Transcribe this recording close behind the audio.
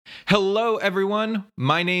Hello, everyone.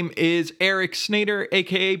 My name is Eric Snader,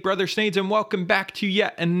 aka Brother Snades, and welcome back to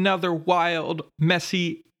yet another wild,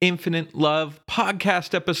 messy, infinite love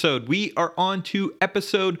podcast episode. We are on to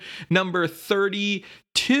episode number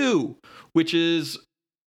 32, which is,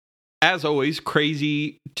 as always,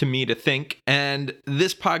 crazy to me to think. And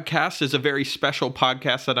this podcast is a very special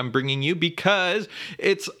podcast that I'm bringing you because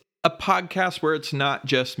it's a podcast where it's not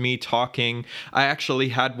just me talking. I actually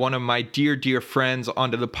had one of my dear friends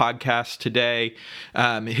onto the podcast today.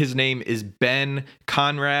 His name is Ben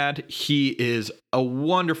Conrad. He is a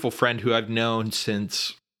wonderful friend who I've known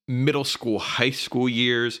since middle school, high school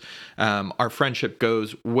years. Our friendship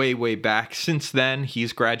goes way back. Since then,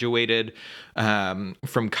 he's graduated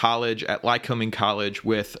from college at Lycoming College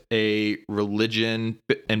with a religion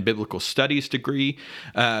and biblical studies degree.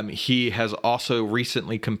 He has also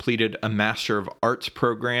recently completed a Master of Arts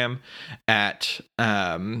program at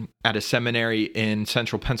a seminary in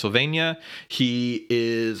central Pennsylvania. He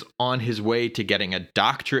is on his way to getting a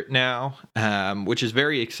doctorate now, which is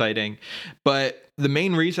very exciting. But the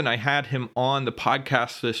main reason I had him on the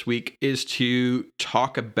podcast this week is to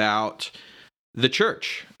talk about the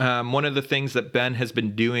church. One of the things that Ben has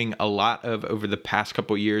been doing a lot of over the past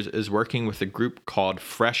couple of years is working with a group called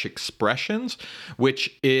Fresh Expressions,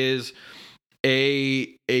 which is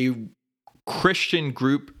a Christian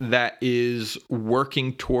group that is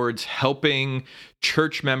working towards helping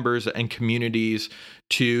church members and communities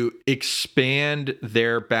to expand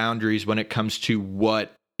their boundaries when it comes to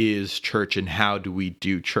what is church and how do we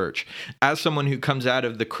do church. As someone who comes out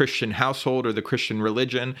of the Christian household or the Christian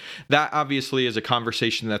religion, that obviously is a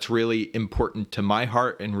conversation that's really important to my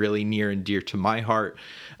heart and really near and dear to my heart,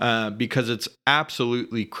 because it's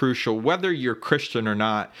absolutely crucial, whether you're Christian or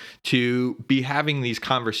not, to be having these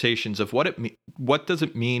conversations of what does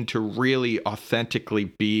it mean to really authentically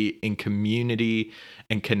be in community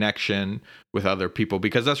and connection with other people,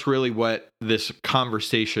 because that's really what this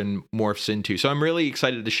conversation morphs into. So I'm really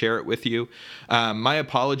excited to share it with you. My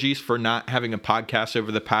apologies for not having a podcast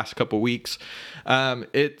over the past couple weeks.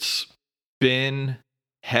 It's been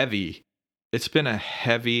heavy. It's been a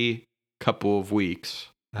heavy couple of weeks,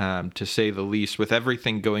 to say the least, with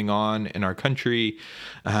everything going on in our country,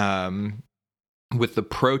 with the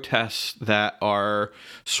protests that are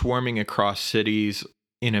swarming across cities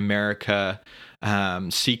in America,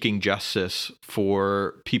 seeking justice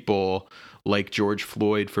for people like George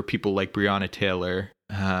Floyd, for people like Breonna Taylor,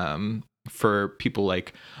 for people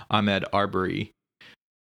like Ahmaud Arbery.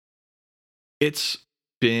 It's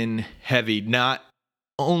been heavy. Not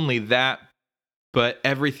only that, but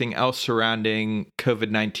everything else surrounding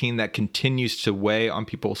COVID-19 that continues to weigh on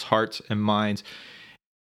people's hearts and minds.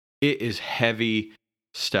 It is heavy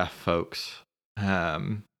stuff, folks.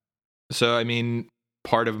 So, I mean,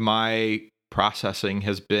 part of my processing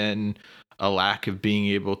has been a lack of being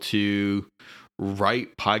able to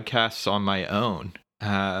write podcasts on my own.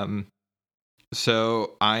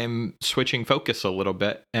 So I'm switching focus a little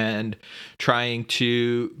bit and trying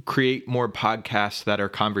to create more podcasts that are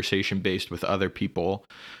conversation based with other people.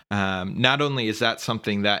 Not only is that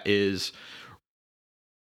something that is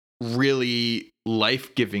really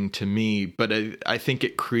life-giving to me, but I think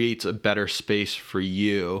it creates a better space for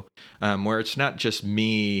you, where it's not just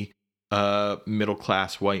me, a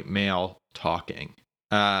middle-class white male, talking.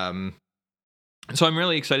 So I'm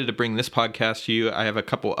really excited to bring this podcast to you. I have a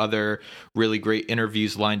couple other really great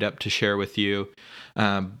interviews lined up to share with you.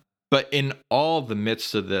 But in all the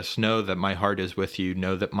midst of this, know that my heart is with you.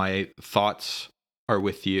 Know that my thoughts are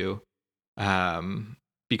with you,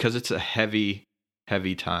 because it's a heavy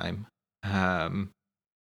time.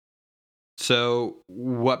 So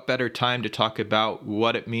what better time to talk about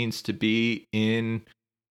what it means to be in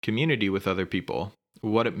community with other people,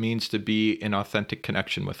 what it means to be in authentic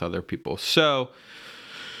connection with other people. So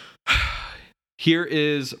here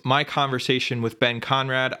is my conversation with Ben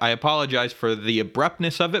Conrad. I apologize for the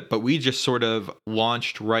abruptness of it, but we just sort of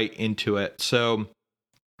launched right into it. So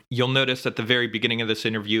you'll notice at the very beginning of this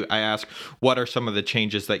interview, I asked, what are some of the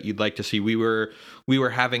changes that you'd like to see? We were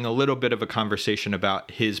having a little bit of a conversation about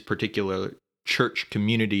his particular church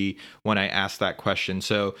community when I asked that question.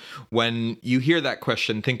 So when you hear that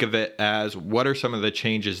question, think of it as, what are some of the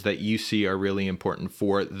changes that you see are really important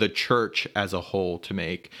for the church as a whole to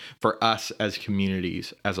make, for us as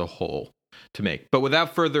communities as a whole to make? But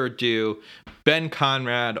without further ado, Ben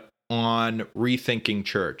Conrad on Rethinking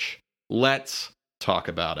Church. Let's talk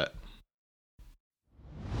about it.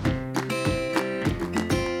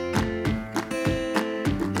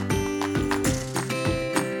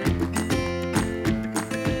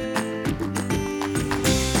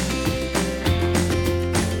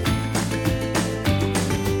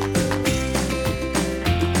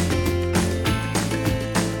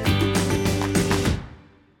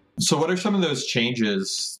 So what are some of those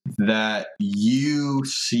changes that you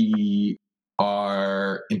see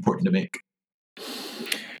are important to make?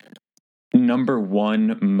 Number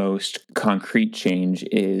one most concrete change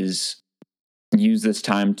is use this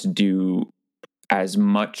time to do as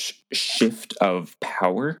much shift of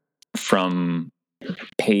power from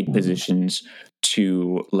paid positions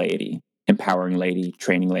to laity, empowering laity,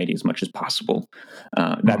 training laity as much as possible.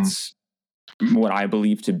 That's what I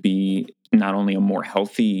believe to be not only a more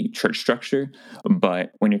healthy church structure,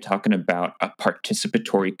 but when you're talking about a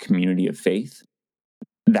participatory community of faith,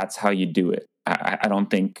 that's how you do it. I don't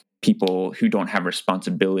think people who don't have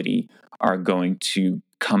responsibility are going to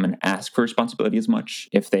come and ask for responsibility as much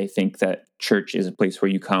if they think that church is a place where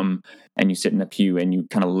you come and you sit in a pew and you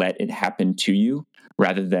kind of let it happen to you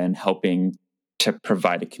rather than helping to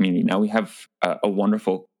provide a community. Now, we have a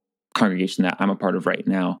wonderful congregation that I'm a part of right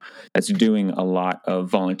now that's doing a lot of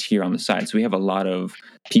volunteer on the side. So we have a lot of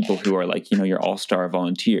people who are like, your all-star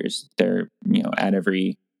volunteers. They're, at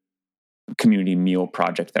every community meal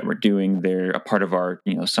project that we're doing. They're a part of our,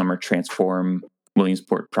 summer transform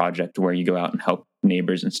Williamsport project where you go out and help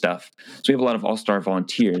neighbors and stuff. So we have a lot of all-star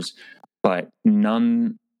volunteers, but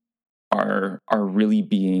none are really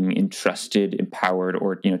being entrusted, empowered,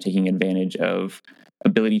 or taking advantage of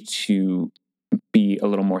ability to be a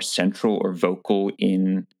little more central or vocal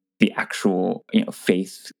in the actual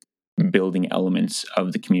faith building elements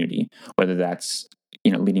of the community, whether that's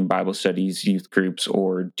leading Bible studies, youth groups,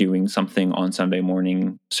 or doing something on Sunday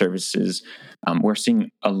morning services. We're seeing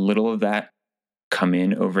a little of that come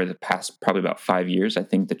in over the past probably about 5 years. I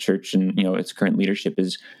think the church and its current leadership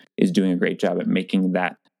is doing a great job at making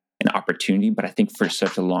that an opportunity. But I think for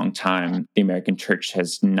such a long time, the American church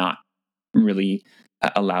has not really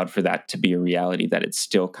allowed for that to be a reality, that it's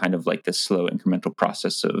still kind of like this slow incremental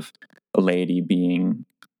process of laity being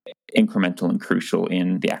incremental and crucial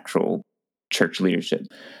in the actual church leadership.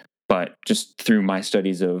 But just through my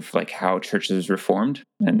studies of like how churches reformed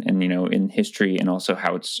and in history, and also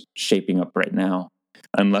how it's shaping up right now,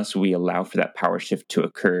 unless we allow for that power shift to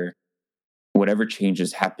occur, whatever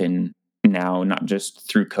changes happen now, not just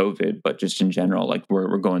through COVID, but just in general, like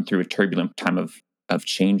we're going through a turbulent time of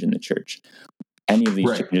change in the church. Any of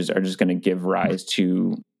these changes are just going to give rise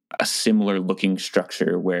to a similar looking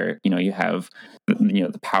structure where you have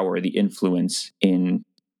the power, the influence in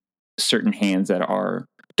certain hands that are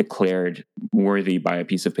declared worthy by a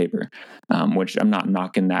piece of paper, which I'm not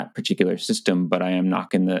knocking that particular system, but I am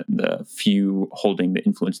knocking the few holding the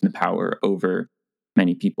influence and the power over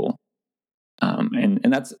many people.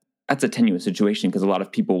 And that's a tenuous situation because a lot of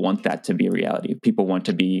people want that to be a reality. People want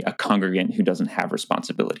to be a congregant who doesn't have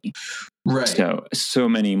responsibility. Right. So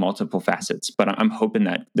many multiple facets, but I'm hoping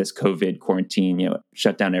that this COVID quarantine,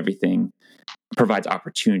 shut down everything, provides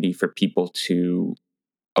opportunity for people to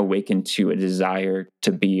awaken to a desire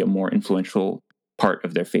to be a more influential part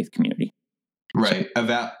of their faith community. Right.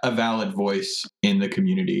 A valid voice in the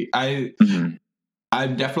community.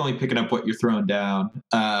 I'm definitely picking up what you're throwing down.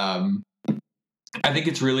 I think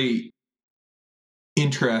it's really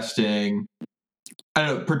interesting. I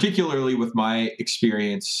don't know, particularly with my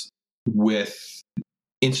experience with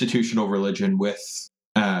institutional religion, with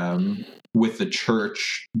the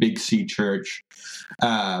church, Big C church.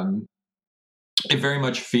 It very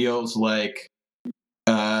much feels like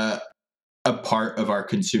a part of our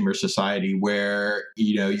consumer society where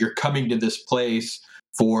you're coming to this place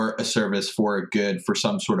for a service, for a good, for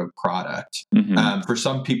some sort of product. For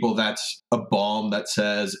some people, that's a balm that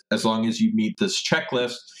says, as long as you meet this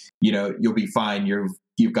checklist, you'll be fine.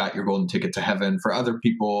 You've got your golden ticket to heaven. For other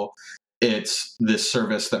people, it's this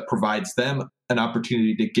service that provides them an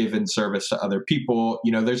opportunity to give in service to other people.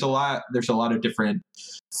 There's a lot of different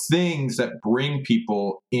things that bring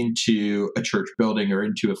people into a church building or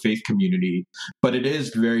into a faith community, but it is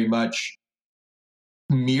very much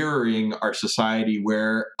mirroring our society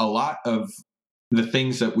where a lot of the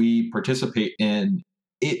things that we participate in,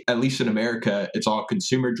 at least in America, it's all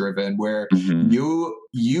consumer driven, where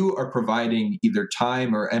you are providing either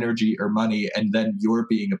time or energy or money, and then you're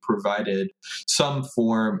being provided some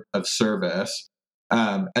form of service.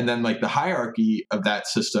 And then like the hierarchy of that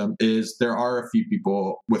system is there are a few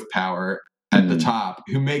people with power at the top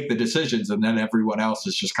who make the decisions, and then everyone else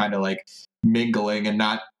is just kind of like mingling and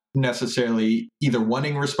not necessarily either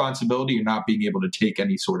wanting responsibility or not being able to take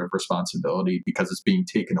any sort of responsibility because it's being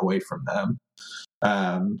taken away from them.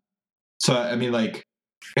 So, I mean, like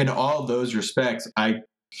in all those respects, at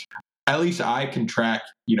least I can track,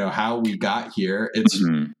 how we got here. It's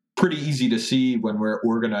pretty easy to see when we're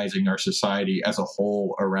organizing our society as a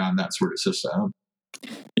whole around that sort of system.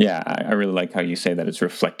 Yeah, I really like how you say that it's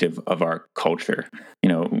reflective of our culture. You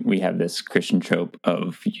know, we have this Christian trope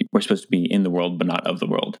of we're supposed to be in the world, but not of the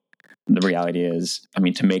world. The reality is, I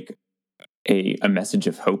mean, to make a message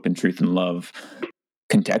of hope and truth and love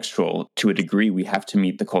contextual to a degree, we have to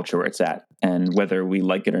meet the culture where it's at. And whether we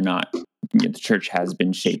like it or not, the church has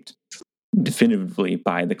been shaped definitively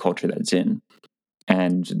by the culture that it's in.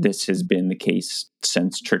 And this has been the case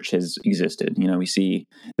since church has existed. You know, we see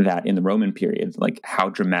that in the Roman period, like how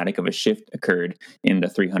dramatic of a shift occurred in the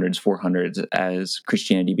 300s, 400s as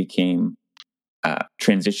Christianity became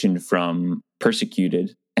transitioned from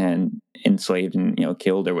persecuted and enslaved and, you know,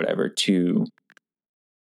 killed or whatever to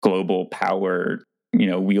global power, you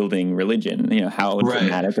know, wielding religion. You know, how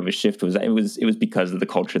dramatic of a shift was that? It was because of the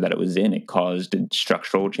culture that it was in. It caused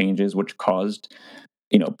structural changes, which caused,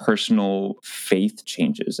 you know, personal faith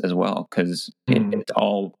changes as well, because it's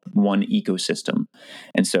all one ecosystem.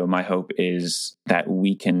 And so my hope is that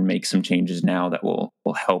we can make some changes now that will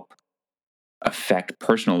help affect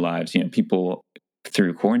personal lives. You know, people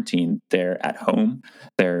through quarantine, they're at home,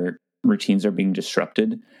 their routines are being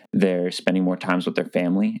disrupted, they're spending more times with their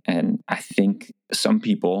family. And I think some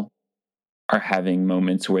people are having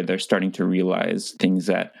moments where they're starting to realize things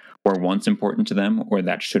that were once important to them or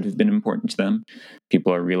that should have been important to them.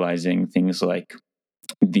 People are realizing things like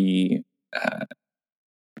the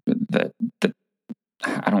the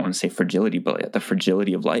I don't want to say fragility, but the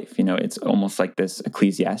fragility of life. You know, it's almost like this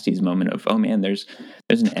Ecclesiastes moment of, oh man, there's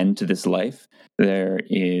an end to this life. There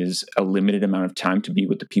is a limited amount of time to be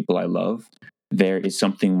with the people I love. There is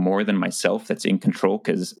something more than myself that's in control,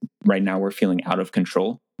 because right now we're feeling out of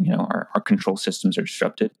control. You know, our control systems are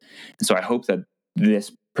disrupted. And so I hope that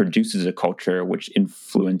this produces a culture which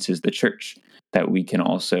influences the church, that we can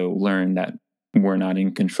also learn that we're not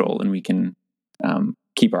in control and we can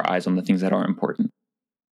keep our eyes on the things that are important.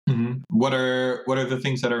 Mm-hmm. What are the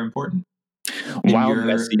things that are important Wild,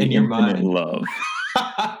 messy, in your infinite mind? love.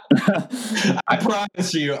 I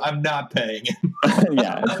promise you, I'm not paying.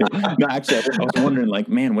 Yeah. No, actually, I was wondering, like,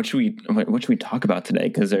 man, what should we talk about today?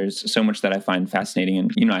 Because there's so much that I find fascinating,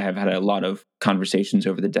 and you know, I have had a lot of conversations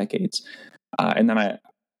over the decades, and then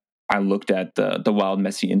I looked at the Wild,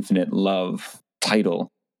 Messy, Infinite Love title.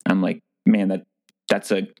 I'm like, man,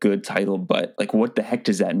 that's a good title, but like, what the heck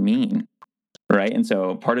does that mean, right? And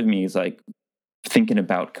so part of me is like thinking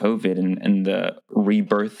about COVID and the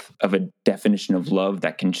rebirth of a definition of love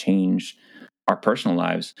that can change our personal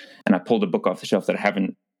lives. And I pulled a book off the shelf that I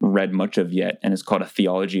haven't read much of yet, and it's called A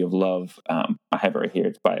Theology of Love. I have it right here.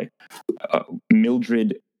 It's by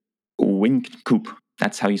Mildred Winkoop.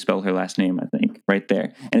 That's how you spell her last name, I think, right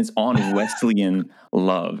there. And it's on Wesleyan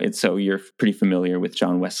love. So you're pretty familiar with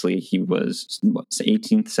John Wesley. He was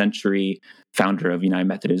 18th century founder of United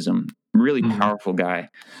Methodism. Really powerful guy.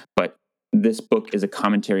 But this book is a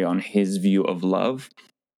commentary on his view of love,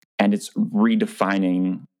 and it's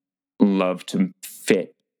redefining love to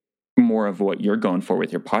fit more of what you're going for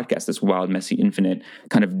with your podcast, this wild, messy, infinite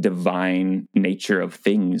kind of divine nature of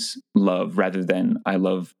things love, rather than I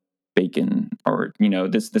love bacon, or, you know,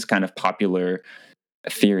 this kind of popular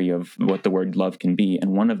theory of what the word love can be.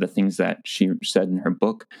 And one of the things that she said in her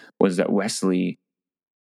book was that Wesley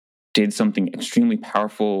did something extremely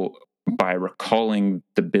powerful by recalling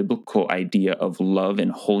the biblical idea of love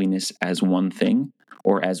and holiness as one thing,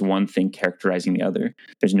 or as one thing characterizing the other.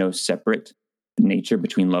 There's no separate nature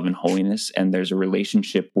between love and holiness, and there's a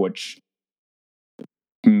relationship which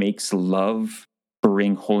makes love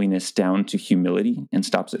bring holiness down to humility and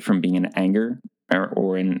stops it from being in anger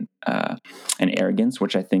or in an arrogance,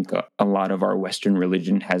 which I think a lot of our Western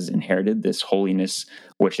religion has inherited, this holiness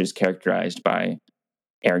which is characterized by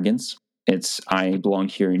arrogance. It's I belong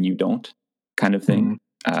here and you don't kind of thing.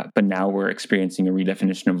 But now we're experiencing a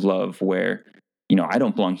redefinition of love where, you know, I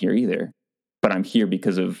don't belong here either, but I'm here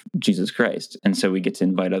because of Jesus Christ. And so we get to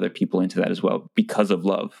invite other people into that as well because of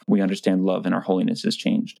love. We understand love and our holiness has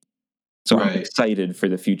changed. So I'm excited for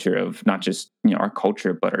the future of not just, you know, our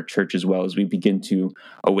culture, but our church as well, as we begin to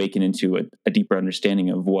awaken into a deeper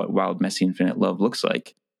understanding of what wild, messy, infinite love looks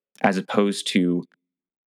like, as opposed to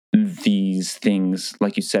these things,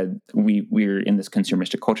 like you said, we're in this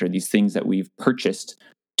consumeristic culture, these things that we've purchased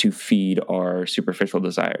to feed our superficial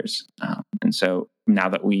desires. And so now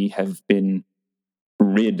that we have been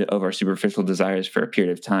rid of our superficial desires for a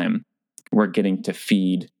period of time, we're getting to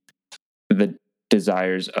feed the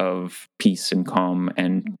desires of peace and calm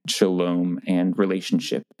and shalom and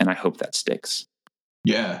relationship. And I hope that sticks.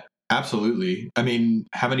 Yeah, absolutely. I mean,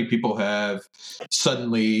 how many people have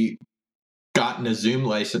suddenly gotten a Zoom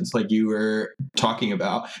license like you were talking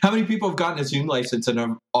about. How many people have gotten a Zoom license and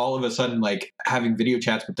are all of a sudden like having video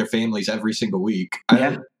chats with their families every single week?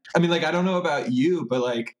 Yeah. I mean, like, I don't know about you, but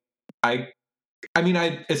like,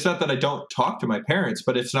 it's not that I don't talk to my parents,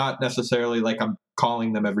 but it's not necessarily like I'm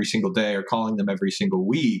calling them every single day or calling them every single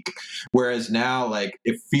week. Whereas now, like,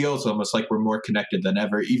 it feels almost like we're more connected than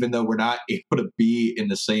ever, even though we're not able to be in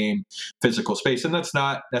the same physical space. And that's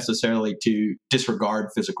not necessarily to disregard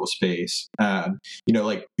physical space.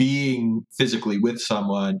 Like being physically with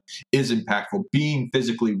someone is impactful. Being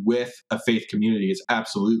physically with a faith community is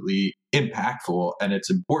absolutely impactful and it's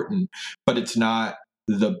important, but it's not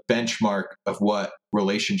the benchmark of what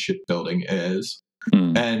relationship building is.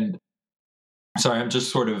 And sorry, I'm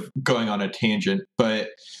just sort of going on a tangent, but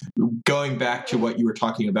going back to what you were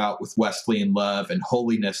talking about with Wesleyan love and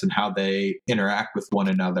holiness and how they interact with one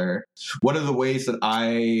another, one of the ways that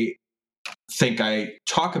I think I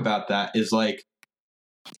talk about that is like,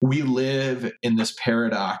 we live in this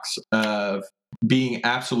paradox of being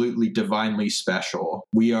absolutely divinely special.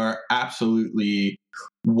 We are absolutely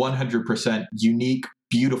 100% unique,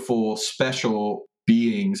 beautiful, special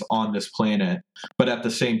beings on this planet. But at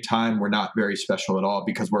the same time, we're not very special at all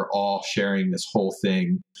because we're all sharing this whole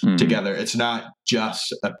thing together. It's not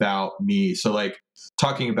just about me. So like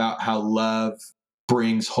talking about how love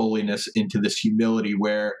brings holiness into this humility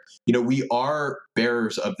where, we are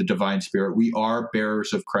bearers of the divine spirit. We are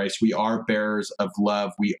bearers of Christ. We are bearers of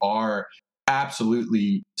love. We are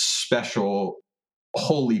absolutely special,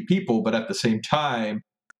 holy people. But at the same time,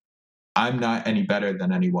 I'm not any better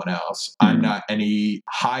than anyone else. I'm not any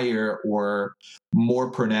higher or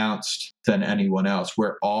more pronounced than anyone else.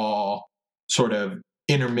 We're all sort of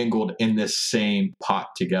intermingled in this same pot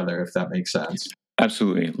together, if that makes sense.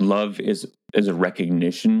 Absolutely. Love is a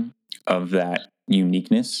recognition of that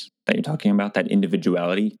uniqueness that you're talking about, that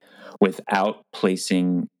individuality, without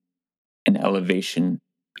placing an elevation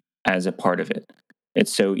as a part of it.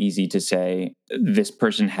 It's so easy to say this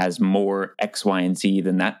person has more X, Y, and Z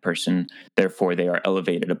than that person, therefore they are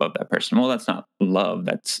elevated above that person. Well, that's not love,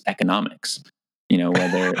 that's economics.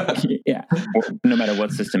 Whether, no matter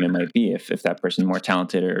what system it might be, if that person's more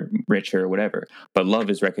talented or richer or whatever. But love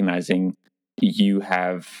is recognizing you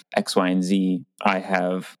have X, Y, and Z, I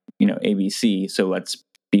have, ABC. So let's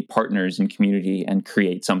be partners in community and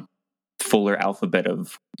create some fuller alphabet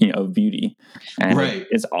of beauty. And right.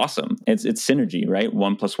 It's awesome. It's synergy, right?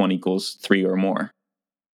 1 + 1 = 3 or more.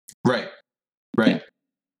 Right. Yeah.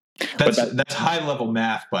 That's high level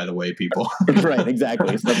math, by the way, people. Right,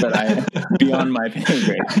 exactly. Stuff that beyond my pay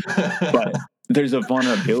grade. But there's a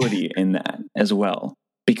vulnerability in that as well.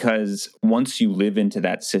 Because once you live into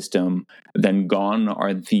that system, then gone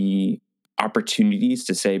are the opportunities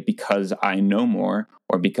to say, because I know more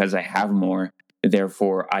or because I have more,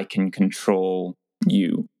 therefore I can control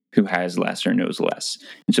you who has less or knows less.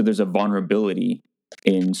 And so there's a vulnerability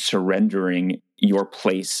in surrendering your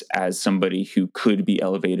place as somebody who could be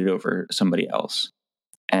elevated over somebody else.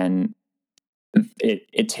 And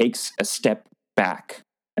it takes a step back.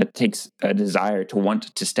 It takes a desire to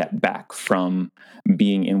want to step back from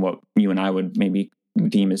being in what you and I would maybe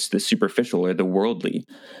deem as the superficial or the worldly,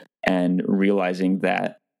 and realizing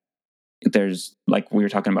that there's, like we were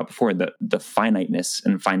talking about before, the finiteness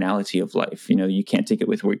and finality of life. You can't take it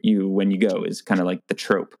with you when you go is kind of like the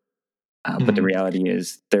trope. But the reality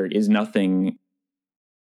is there is nothing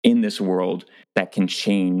in this world that can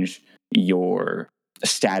change your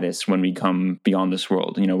status when we come beyond this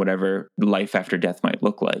world. Whatever life after death might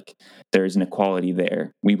look like, there is an equality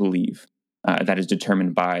there, we believe, that is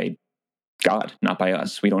determined by God, not by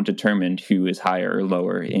us. We don't determine who is higher or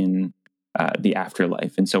lower in the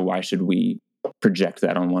afterlife. And so why should we project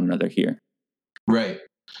that on one another here? Right.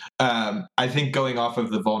 I think going off of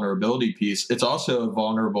the vulnerability piece, it's also a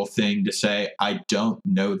vulnerable thing to say, I don't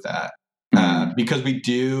know that. Because we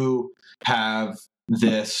do have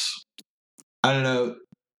this, I don't know,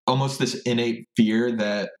 almost this innate fear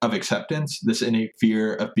of acceptance, this innate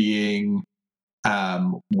fear of being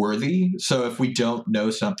worthy. So if we don't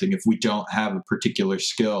know something, if we don't have a particular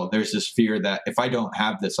skill, there's this fear that if I don't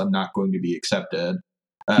have this, I'm not going to be accepted.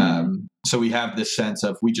 So we have this sense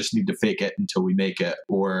of we just need to fake it until we make it,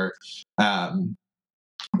 or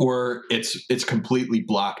it's completely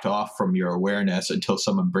blocked off from your awareness until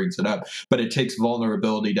someone brings it up. But it takes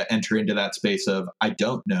vulnerability to enter into that space of, I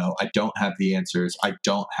don't know, I don't have the answers, I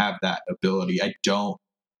don't have that ability, I don't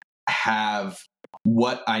have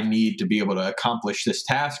what I need to be able to accomplish this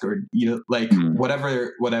task, or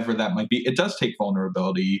whatever that might be. It does take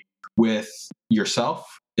vulnerability with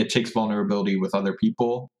yourself. It takes vulnerability with other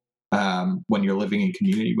people. when you're living in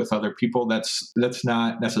community with other people. That's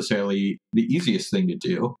not necessarily the easiest thing to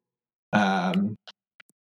do. And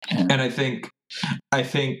I think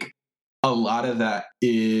a lot of that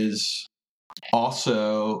is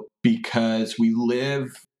also because we live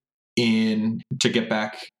to get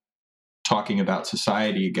back talking about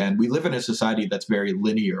society again, we live in a society that's very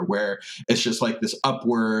linear, where it's just like this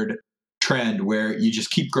upward trend where you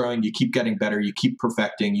just keep growing, you keep getting better, you keep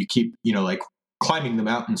perfecting, you keep, like climbing the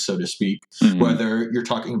mountain, so to speak, whether you're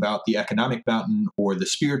talking about the economic mountain or the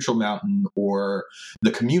spiritual mountain or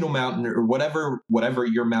the communal mountain or whatever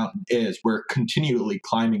your mountain is. We're continually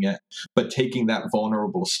climbing it, but taking that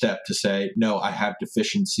vulnerable step to say, no, I have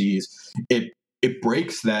deficiencies. It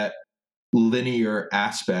breaks that linear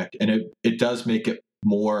aspect, and it does make it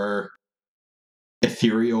more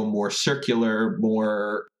ethereal, more circular,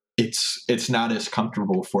 more it's not as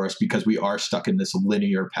comfortable for us because we are stuck in this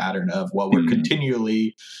linear pattern of, well, we're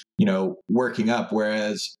continually, working up.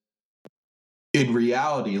 Whereas in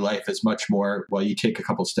reality, life is much more, well, you take a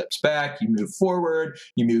couple steps back, you move forward,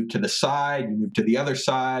 you move to the side, you move to the other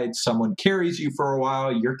side, someone carries you for a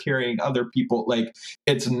while, you're carrying other people. Like,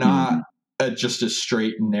 it's not just a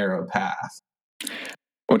straight and narrow path.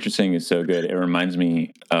 What you're saying is so good. It reminds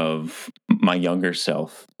me of my younger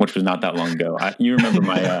self, which was not that long ago. You remember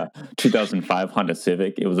my 2005 Honda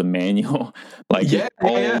Civic? It was a manual, bucket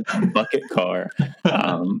car.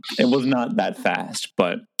 It was not that fast,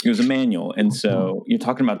 but it was a manual. And so you're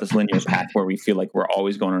talking about this linear path where we feel like we're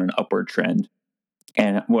always going on an upward trend.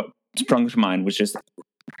 And what sprung to mind was just,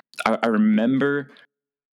 I remember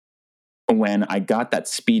when I got that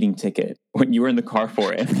speeding ticket, when you were in the car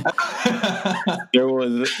for it, there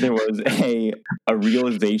was a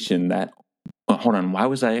realization that, well, hold on, why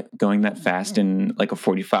was I going that fast in like a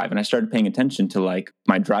 45? And I started paying attention to like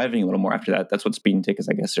my driving a little more after that. That's what speeding tickets,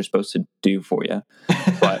 I guess, are supposed to do for you.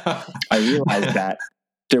 But I realized that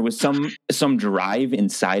there was some drive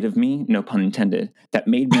inside of me, no pun intended, that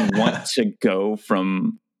made me want to go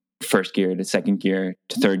from first gear to second gear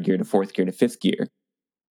to third gear to fourth gear to fifth gear.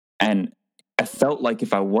 And I felt like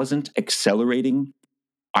if I wasn't accelerating,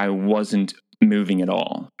 I wasn't moving at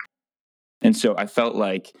all. And so I felt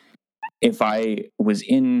like if I was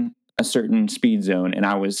in a certain speed zone and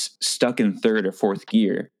I was stuck in third or fourth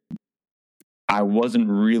gear, I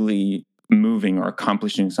wasn't really moving or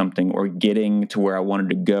accomplishing something or getting to where I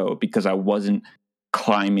wanted to go because I wasn't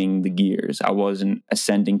climbing the gears. I wasn't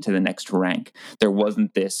ascending to the next rank. There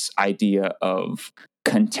wasn't this idea of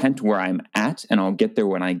content where I'm at and I'll get there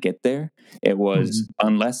when I get there. It was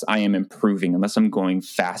unless I am improving, unless I'm going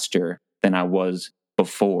faster than I was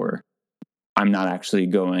before, I'm not actually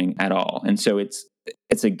going at all. And so it's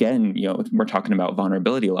again, we're talking about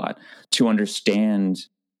vulnerability a lot, to understand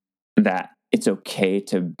that it's okay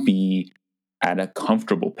to be at a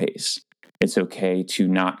comfortable pace. It's okay to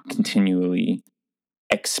not continually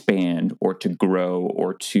expand or to grow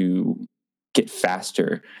or to get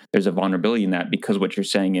faster. There's a vulnerability in that, because what you're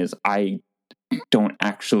saying is I don't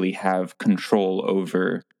actually have control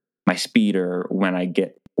over my speed or when I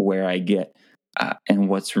get where I get. And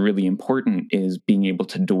what's really important is being able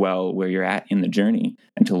to dwell where you're at in the journey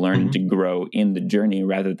and to learn to grow in the journey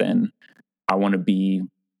rather than I want to be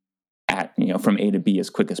at, from A to B as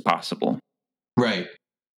quick as possible. Right.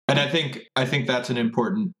 And I think that's an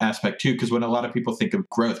important aspect too, because when a lot of people think of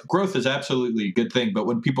growth is absolutely a good thing. But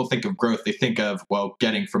when people think of growth, they think of, well,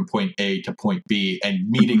 getting from point A to point B and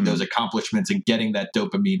meeting those accomplishments and getting that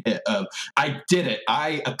dopamine hit of, I did it,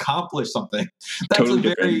 I accomplished something. That's totally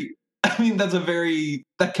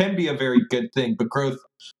that can be a very good thing. But growth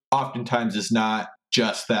oftentimes is not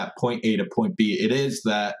just that point A to point B. It is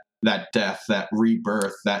that death, that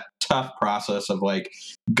rebirth, that tough process of like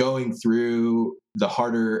going through the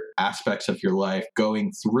harder aspects of your life,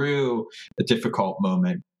 going through a difficult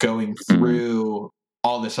moment, going through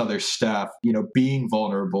all this other stuff, being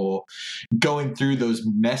vulnerable, going through those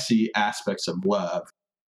messy aspects of love,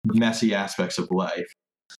 messy aspects of life.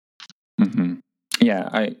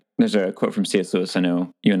 Yeah, there's a quote from C.S. Lewis. I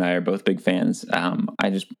know you and I are both big fans. I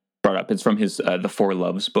just brought up, it's from his The Four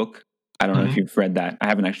Loves book. I don't know if you've read that. I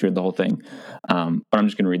haven't actually read the whole thing, but I'm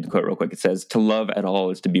just going to read the quote real quick. It says, "To love at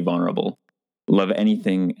all is to be vulnerable. Love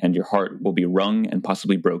anything and your heart will be wrung and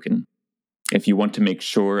possibly broken. If you want to make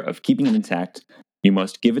sure of keeping it intact, you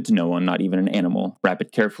must give it to no one, not even an animal. Wrap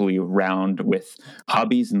it carefully round with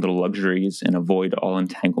hobbies and little luxuries and avoid all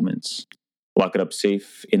entanglements. Lock it up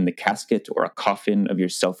safe in the casket or a coffin of your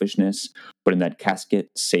selfishness, but in that casket,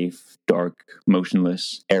 safe, dark,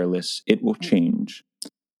 motionless, airless, it will change.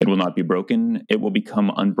 It will not be broken. It will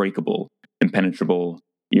become unbreakable, impenetrable,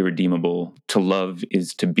 irredeemable. To love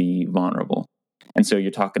is to be vulnerable." And so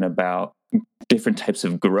you're talking about different types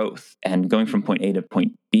of growth, and going from point A to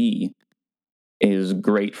point B is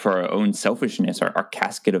great for our own selfishness, our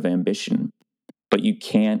casket of ambition. But you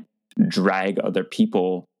can't drag other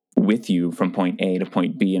people with you from point A to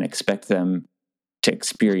point B and expect them to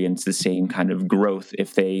experience the same kind of growth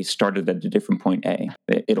if they started at a different point A.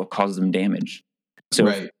 It'll cause them damage. So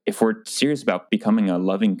Right. if we're serious about becoming a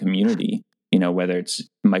loving community, whether it's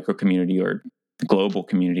micro community or global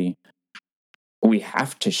community, we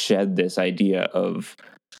have to shed this idea of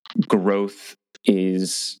growth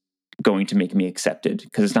is going to make me accepted,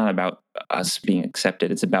 because it's not about us being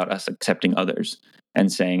accepted. It's about us accepting others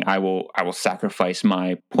and saying, I will sacrifice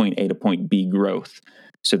my point A to point B growth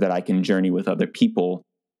so that I can journey with other people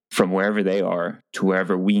from wherever they are to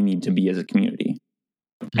wherever we need to be as a community.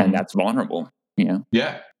 Mm-hmm. And that's vulnerable.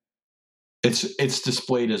 Yeah. It's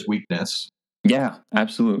displayed as weakness. Yeah,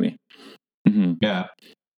 absolutely. Mm-hmm. Yeah.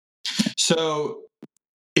 So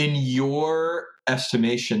in your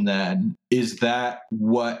estimation, then, is that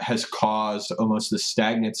what has caused almost the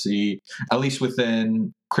stagnancy, at least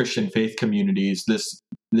within Christian faith communities,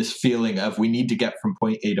 this feeling of we need to get from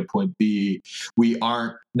point A to point B. We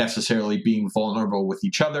aren't necessarily being vulnerable with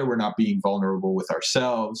each other. We're not being vulnerable with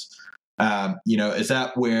ourselves. Is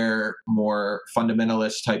that where more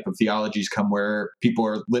fundamentalist type of theologies come, where people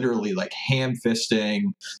are literally like ham-fisting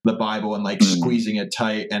the Bible and like squeezing it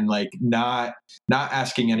tight and like not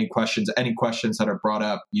asking any questions that are brought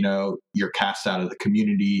up, you're cast out of the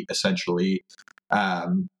community essentially.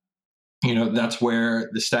 That's where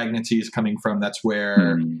the stagnancy is coming from. That's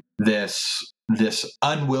where this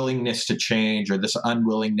unwillingness to change, or this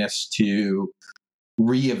unwillingness to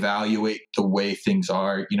reevaluate the way things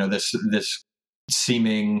are, this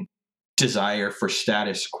seeming desire for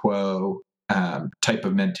status quo type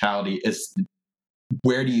of mentality is.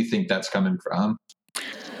 Where do you think that's coming from?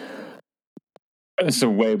 It's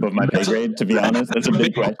way above my pay grade, to be honest. That's a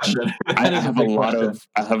big question. I have a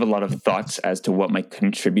lot of thoughts as to what might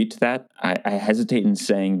contribute to that. I hesitate in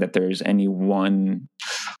saying that there's any one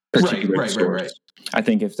particular source. Right. I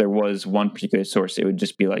think if there was one particular source, it would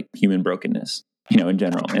just be like human brokenness, in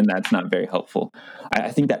general, and that's not very helpful.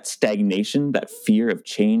 I think that stagnation, that fear of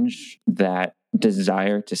change, that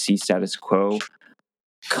desire to see status quo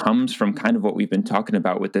comes from kind of what we've been talking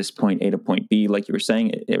about with this point A to point B. Like you were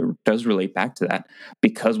saying, it does relate back to that,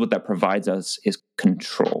 because what that provides us is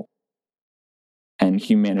control. And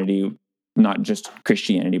humanity, not just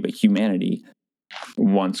Christianity, but humanity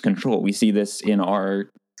wants control. We see this in our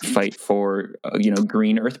fight for,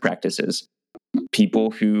 green earth practices.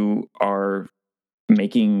 People who are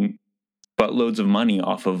making buttloads of money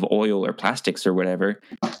off of oil or plastics or whatever,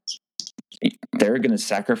 they're going to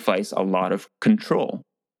sacrifice a lot of control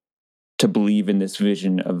to believe in this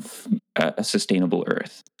vision of a sustainable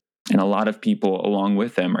earth. And a lot of people along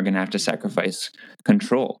with them are going to have to sacrifice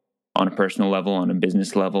control on a personal level, on a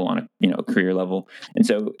business level, on a career level. And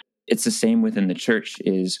so it's the same within the church.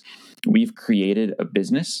 Is we've created a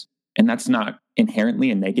business, and that's not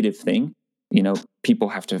inherently a negative thing. People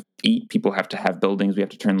have to eat, people have to have buildings, we have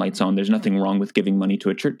to turn lights on. There's nothing wrong with giving money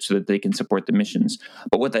to a church so that they can support the missions.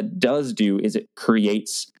 But what that does do is it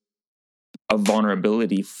creates a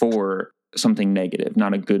vulnerability for something negative,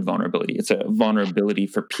 not a good vulnerability. It's a vulnerability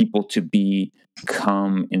for people to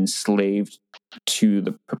become enslaved to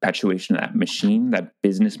the perpetuation of that machine, that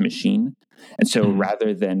business machine. And so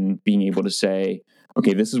rather than being able to say,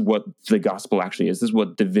 okay, this is what the gospel actually is, this is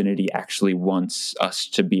what divinity actually wants us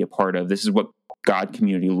to be a part of, this is what God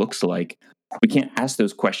community looks like, we can't ask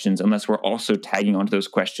those questions unless we're also tagging onto those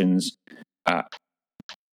questions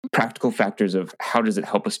practical factors of how does it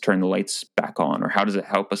help us turn the lights back on, or how does it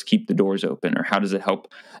help us keep the doors open, or how does it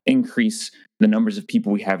help increase the numbers of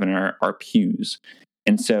people we have in our pews.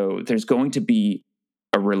 And so there's going to be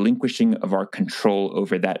a relinquishing of our control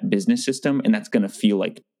over that business system, and that's going to feel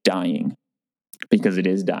like dying, because it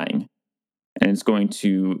is dying. And it's going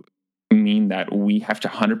to mean that we have to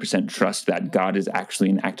 100% trust that God is actually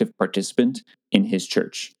an active participant in his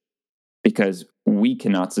church, because we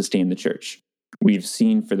cannot sustain the church. We've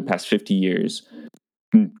seen for the past 50 years,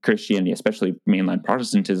 Christianity, especially mainline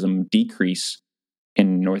Protestantism, decrease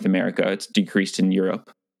in North America. It's decreased in Europe.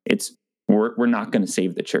 We're not going to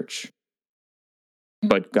save the church.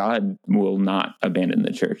 But God will not abandon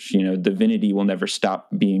the church. Divinity will never stop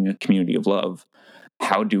being a community of love.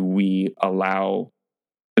 How do we allow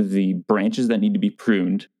the branches that need to be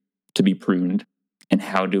pruned, and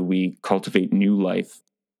how do we cultivate new life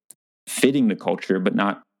fitting the culture, but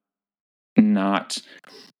not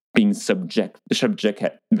being subjugated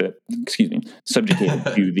to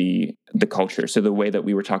the culture. So the way that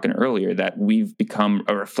we were talking earlier, that we've become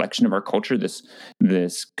a reflection of our culture, this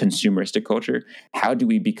consumeristic culture. How do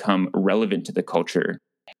we become relevant to the culture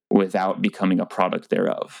without becoming a product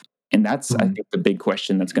thereof? And that's, I think, the big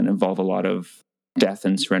question that's going to involve a lot of death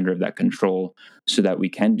and surrender of that control, so that we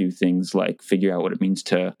can do things like figure out what it means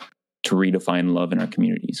to redefine love in our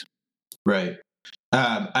communities. Right.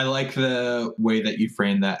 I like the way that you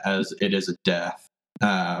frame that as it is a death.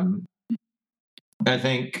 I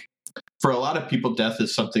think for a lot of people, death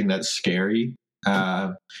is something that's scary.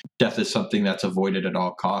 Death is something that's avoided at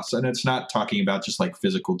all costs. And it's not talking about just like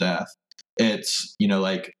physical death. It's,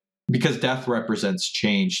 like, because death represents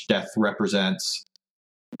change. Death represents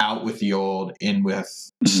out with the old, in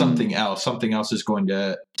with something else. Something else is going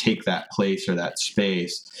to take that place or that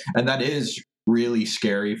space. And that is really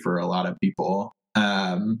scary for a lot of people.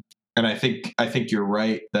 And I think you're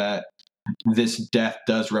right that this death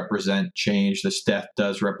does represent change. This death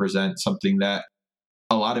does represent something that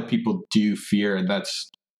a lot of people do fear. And that's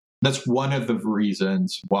one of the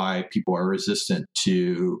reasons why people are resistant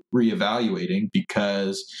to reevaluating,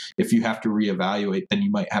 because if you have to reevaluate, then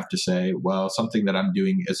you might have to say, well, something that I'm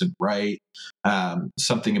doing isn't right.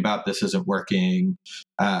 Something about this isn't working.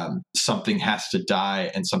 Something has to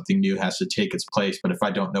die and something new has to take its place. But if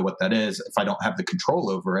I don't know what that is, if I don't have the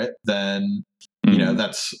control over it, then,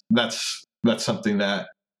 that's something that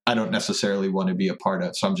I don't necessarily want to be a part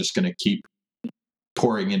of. So I'm just going to keep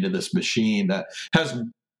pouring into this machine that has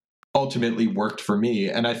ultimately worked for me.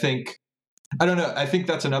 And I think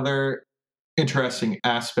that's another interesting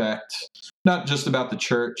aspect, not just about the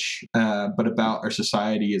church, but about our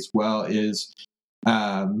society as well, is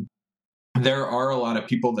there are a lot of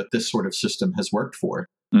people that this sort of system has worked for.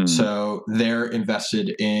 So they're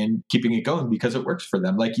invested in keeping it going because it works for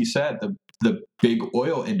them. Like you said, the big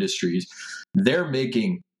oil industries, they're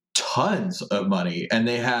making tons of money and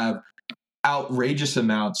they have outrageous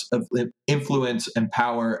amounts of influence and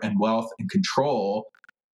power and wealth and control.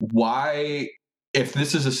 Why, if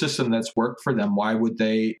this is a system that's worked for them, why would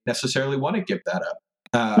they necessarily want to give that up?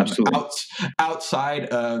 Outside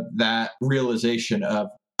of that realization of,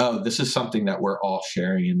 oh, this is something that we're all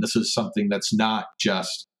sharing, and this is something that's not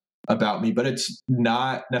just about me, but it's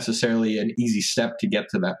not necessarily an easy step to get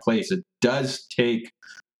to that place. It does take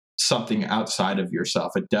something outside of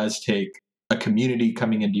yourself. It does take a community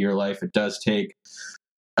coming into your life. It does take,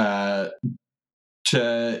 for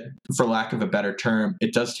lack of a better term,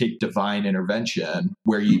 it does take divine intervention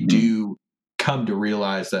where you do come to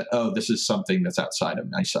realize that, oh, this is something that's outside of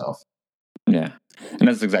myself. Yeah. And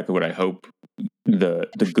that's exactly what I hope the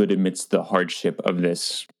good amidst the hardship of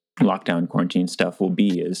this lockdown quarantine stuff will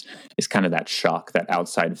be, is kind of that shock, that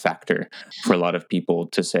outside factor for a lot of people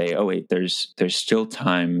to say, oh wait, there's still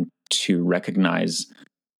time to recognize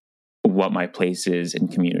what my place is in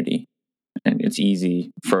community. And it's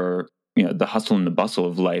easy for the hustle and the bustle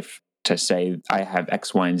of life to say, I have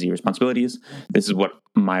X, Y, and Z responsibilities. This is what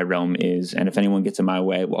my realm is. And if anyone gets in my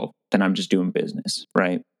way, well, then I'm just doing business,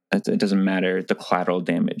 right? It doesn't matter the collateral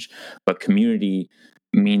damage. But community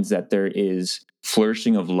means that there is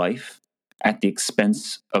flourishing of life at the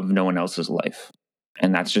expense of no one else's life.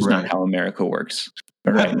 And that's just not how America works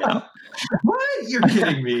right now. What? You're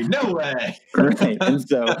kidding me. No way. Right. And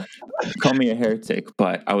so call me a heretic,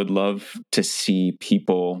 but I would love to see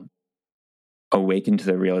people awaken to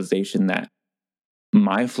the realization that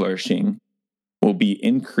my flourishing will be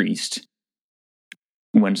increased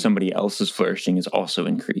when somebody else's flourishing is also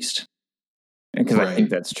increased. Because I think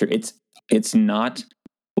that's true. It's not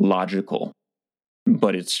logical,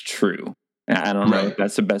 but it's true. I don't know if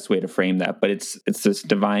that's the best way to frame that, but it's this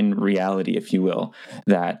divine reality, if you will,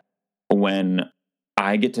 that when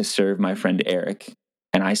I get to serve my friend Eric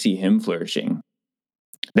and I see him flourishing,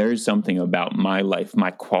 there is something about my life,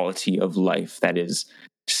 my quality of life, that is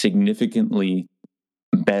significantly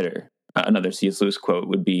better. Another C.S. Lewis quote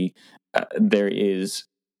would be, there is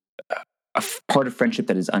a part of friendship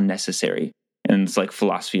that is unnecessary. And it's like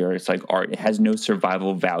philosophy, or it's like art. It has no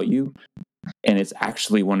survival value. And it's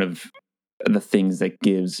actually one of the things that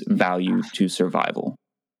gives value to survival.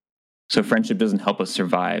 So friendship doesn't help us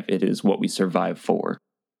survive. It is what we survive for.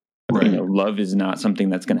 Love is not something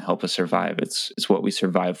that's going to help us survive. It's what we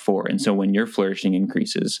survive for. And so when your flourishing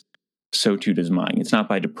increases, so too does mine. It's not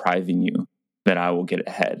by depriving you that I will get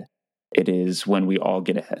ahead. It is when we all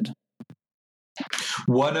get ahead.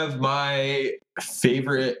 One of my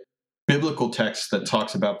favorite biblical texts that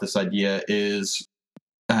talks about this idea is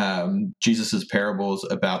Jesus's parables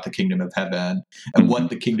about the kingdom of heaven and what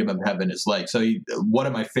the kingdom of heaven is like. So one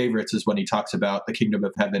of my favorites is when he talks about the kingdom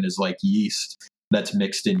of heaven is like yeast. that's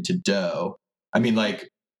mixed into dough. I mean, like,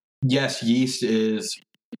 yes, yeast is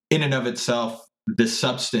in and of itself this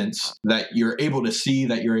substance that you're able to see,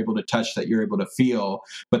 that you're able to touch, that you're able to feel.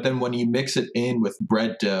 But then when you mix it in with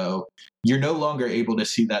bread dough, you're no longer able to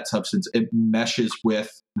see that substance. It meshes with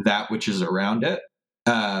that which is around it.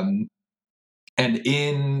 And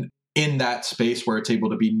in that space where it's able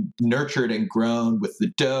to be nurtured and grown with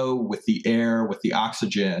the dough, with the air, with the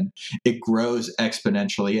oxygen, it grows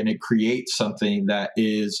exponentially, and it creates something that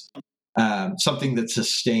is something that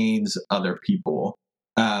sustains other people.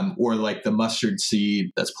 Or like the mustard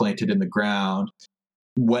seed that's planted in the ground.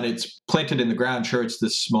 When it's planted in the ground, sure, it's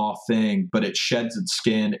this small thing, but it sheds its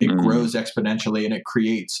skin, it grows exponentially, and it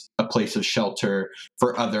creates a place of shelter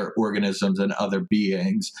for other organisms and other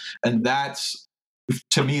beings. And that's,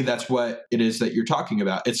 to me, that's what it is that you're talking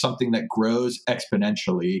about. It's something that grows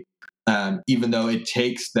exponentially, even though it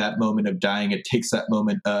takes that moment of dying, it takes that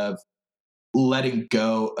moment of letting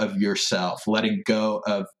go of yourself, letting go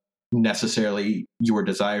of necessarily your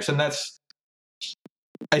desires. And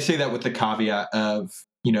I say that with the caveat of,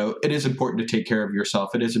 it is important to take care of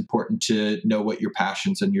yourself. It is important to know what your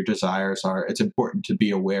passions and your desires are. It's important to be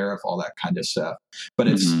aware of all that kind of stuff. But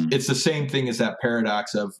it's the same thing as that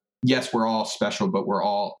paradox of, yes, we're all special, but we're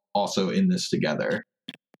all also in this together.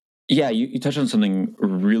 Yeah, you touched on something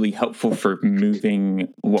really helpful for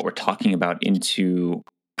moving what we're talking about into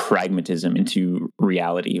pragmatism, into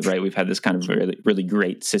reality, right? We've had this kind of really, really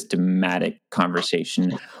great systematic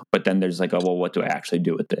conversation, but then there's like, oh, well, what do I actually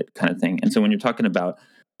do with it kind of thing. And so when you're talking about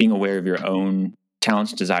being aware of your own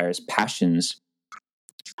talents, desires, passions,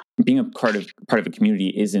 being a part of a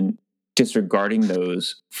community isn't disregarding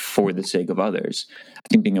those for the sake of others. I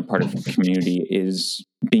think being a part of a community is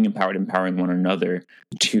being empowered, empowering one another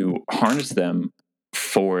to harness them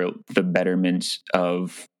for the betterment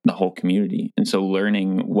of the whole community. And so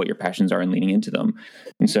learning what your passions are and leaning into them.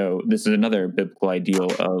 And so this is another biblical ideal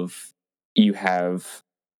of, you have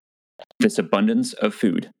this abundance of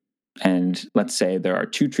food. And let's say there are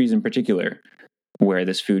two trees in particular where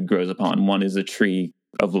this food grows upon. One is a tree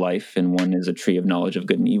of life and one is a tree of knowledge of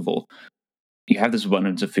good and evil. You have this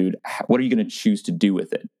abundance of food. What are you going to choose to do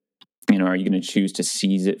with it? Are you going to choose to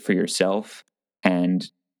seize it for yourself and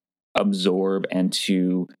absorb and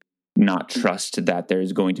to not trust that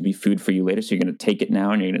there's going to be food for you later? So you're going to take it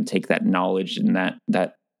now and you're going to take that knowledge and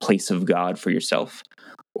that place of God for yourself?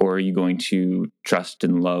 Or are you going to trust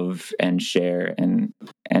and love and share and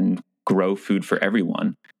grow food for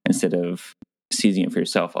everyone instead of seizing it for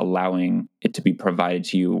yourself, allowing it to be provided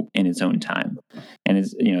to you in its own time? And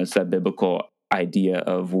it's that biblical idea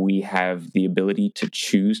of, we have the ability to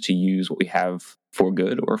choose to use what we have for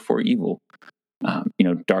good or for evil.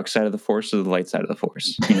 Dark side of the force or the light side of the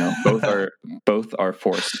force. Both are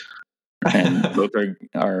force, and both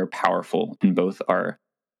are powerful, and both are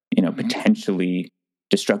potentially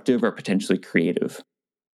destructive or potentially creative.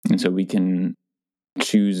 And so we can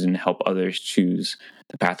choose and help others choose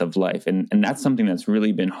the path of life. And that's something that's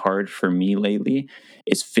really been hard for me lately,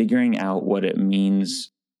 is figuring out what it means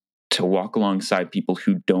to walk alongside people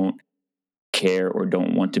who don't care or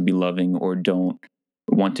don't want to be loving or don't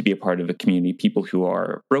want to be a part of a community, people who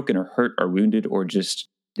are broken or hurt or wounded or just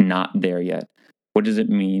not there yet. What does it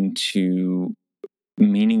mean to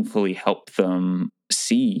meaningfully help them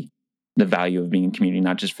see the value of being in community,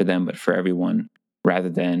 not just for them, but for everyone, rather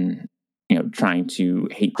than trying to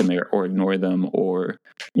hate them or ignore them or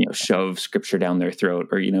shove scripture down their throat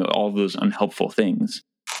or all of those unhelpful things.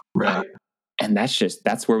 Right. And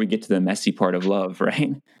that's where we get to the messy part of love,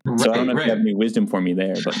 right? So I don't know if you have any wisdom for me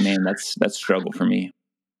there, but man, that's struggle for me.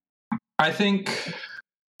 I think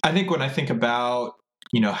when I think about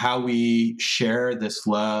how we share this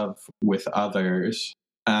love with others,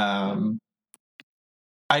 I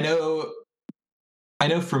know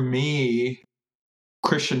for me,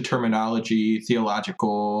 Christian terminology,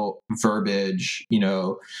 theological verbiage,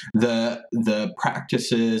 the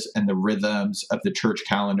practices and the rhythms of the church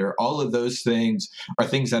calendar, all of those things are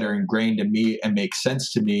things that are ingrained in me and make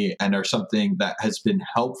sense to me and are something that has been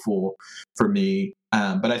helpful for me.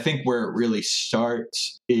 But I think where it really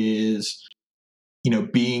starts is,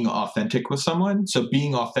 being authentic with someone. So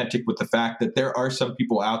being authentic with the fact that there are some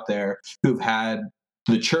people out there who've had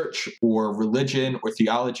the church or religion or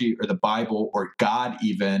theology or the Bible or God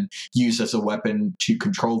even used as a weapon to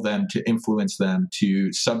control them, to influence them,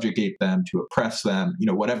 to subjugate them, to oppress them,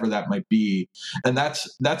 whatever that might be. And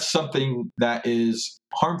that's something that is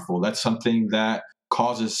harmful. That's something that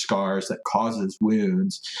causes scars, that causes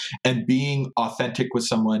wounds. And being authentic with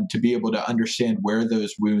someone to be able to understand where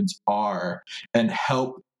those wounds are and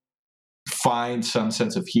help find some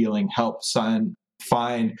sense of healing, help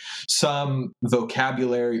find some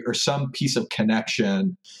vocabulary or some piece of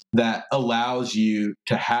connection that allows you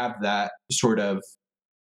to have that sort of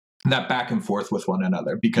that back and forth with one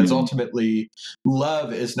another, because ultimately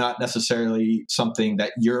love is not necessarily something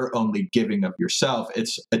that you're only giving of yourself.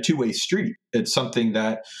 It's a two-way street. It's something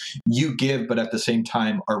that you give, but at the same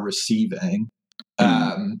time are receiving.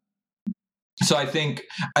 So I think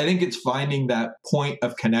it's finding that point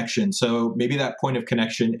of connection. So maybe that point of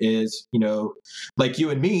connection is, like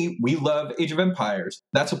you and me, we love Age of Empires.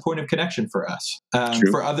 That's a point of connection for us.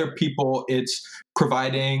 For other people, it's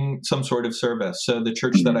providing some sort of service. So the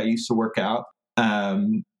church that I used to work out,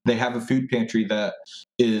 they have a food pantry that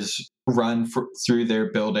is run through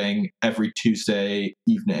their building every Tuesday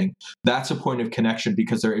evening. That's a point of connection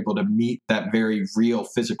because they're able to meet that very real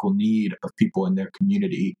physical need of people in their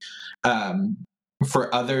community.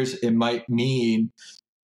 For others, it might mean,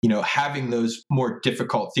 having those more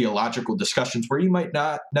difficult theological discussions where you might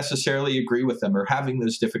not necessarily agree with them, or having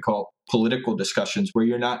those difficult political discussions where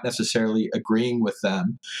you're not necessarily agreeing with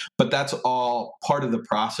them. But that's all part of the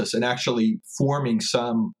process, and actually forming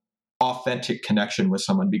some authentic connection with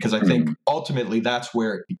someone, because I think ultimately that's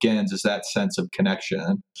where it begins, is that sense of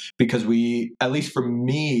connection. Because we, at least for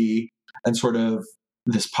me and sort of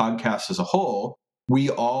this podcast as a whole, we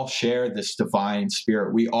all share this divine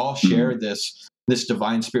spirit. We all share this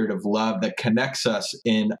divine spirit of love that connects us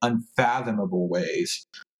in unfathomable ways.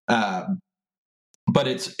 But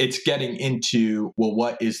it's getting into, well,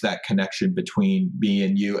 what is that connection between me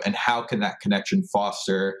and you, and how can that connection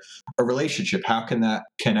foster a relationship? How can that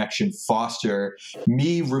connection foster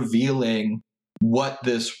me revealing what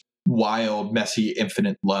this wild, messy,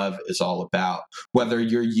 infinite love is all about, whether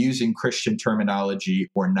you're using Christian terminology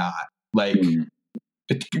or not?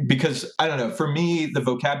 Because I don't know, for me, the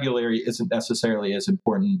vocabulary isn't necessarily as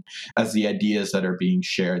important as the ideas that are being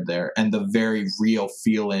shared there, and the very real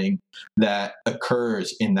feeling that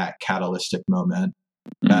occurs in that catalytic moment.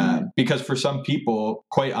 Because for some people,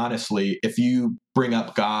 quite honestly, if you bring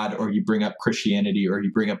up God, or you bring up Christianity, or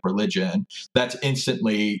you bring up religion, that's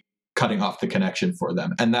instantly cutting off the connection for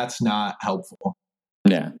them. And that's not helpful.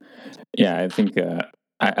 Yeah. I think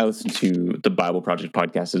I listened to the Bible Project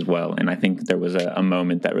podcast as well, and I think there was a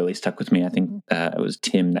moment that really stuck with me. I think it was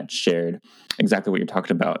Tim that shared exactly what you're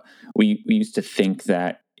talking about. We used to think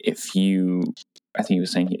that I think he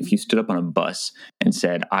was saying, if you stood up on a bus and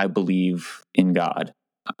said, "I believe in God,"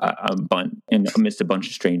 amidst a bunch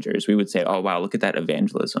of strangers, we would say, "Oh wow, look at that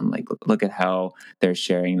evangelism! Like, look at how they're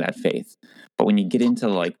sharing that faith." But when you get into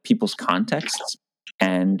like people's contexts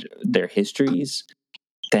and their histories,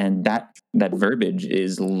 then that verbiage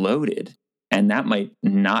is loaded, and that might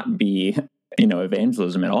not be,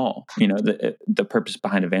 evangelism at all. The purpose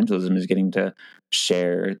behind evangelism is getting to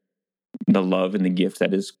share the love and the gift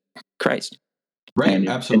that is Christ. Right,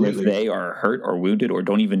 absolutely. And if they are hurt or wounded or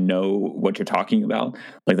don't even know what you're talking about,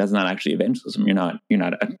 like, that's not actually evangelism.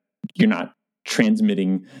 You're not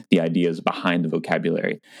transmitting the ideas behind the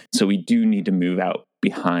vocabulary. So we do need to move out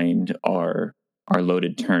behind our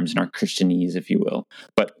loaded terms and our Christianese, if you will.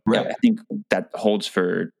 But right. I think that holds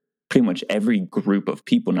for pretty much every group of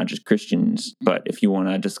people, not just Christians. But if you want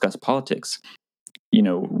to discuss politics,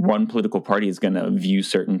 one political party is going to view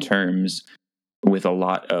certain terms with a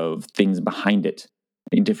lot of things behind it,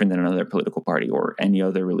 different than another political party or any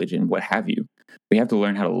other religion, what have you. We have to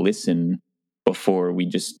learn how to listen before we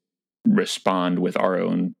just respond with our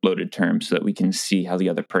own loaded terms, so that we can see how the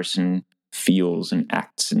other person feels and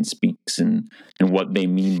acts and speaks and what they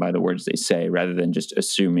mean by the words they say, rather than just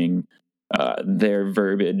assuming their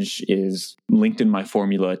verbiage is linked in my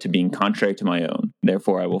formula to being contrary to my own.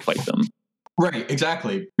 Therefore, I will fight them. Right,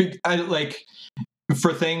 exactly.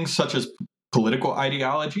 For things such as political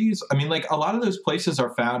ideologies, I mean, like, a lot of those places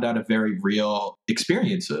are found out of very real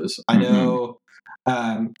experiences. I know,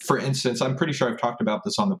 for instance, I'm pretty sure I've talked about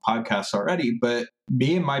this on the podcast already, but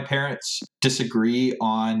me and my parents disagree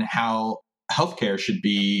on how healthcare should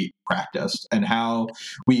be practiced and how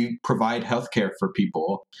we provide healthcare for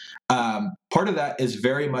people. Part of that is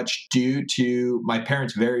very much due to my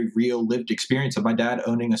parents' very real lived experience of my dad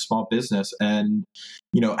owning a small business and,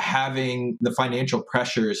 having the financial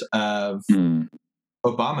pressures of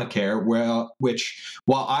Obamacare, which,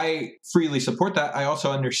 while I freely support that, I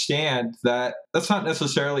also understand that that's not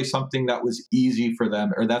necessarily something that was easy for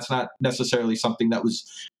them, or that's not necessarily something that was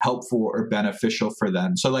helpful or beneficial for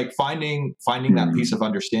them. So, like, finding that piece of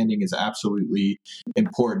understanding is absolutely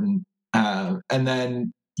important. And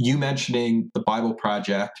then you mentioning the Bible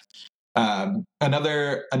Project,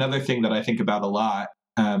 another thing that I think about a lot,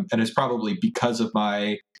 and it's probably because of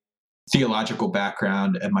my theological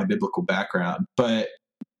background and my biblical background, but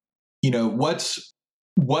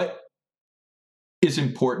what is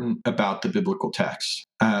important about the biblical text.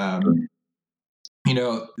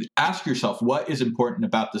 Ask yourself, what is important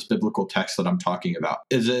about this biblical text that I'm talking about?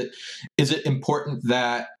 Is it important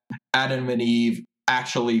that Adam and Eve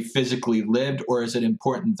actually physically lived, or is it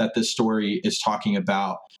important that this story is talking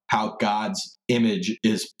about how God's image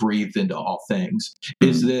is breathed into all things?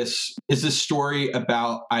 Is this story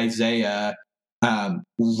about Isaiah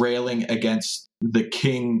railing against the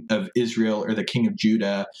king of Israel or the king of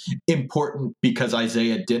Judah important because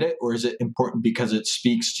Isaiah did it, or is it important because it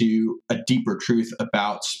speaks to a deeper truth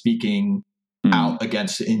about speaking out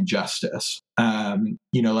against injustice?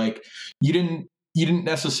 You didn't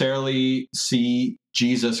necessarily see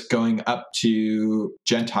Jesus going up to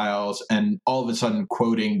Gentiles and all of a sudden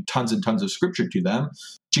quoting tons and tons of scripture to them.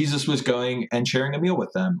 Jesus was going and sharing a meal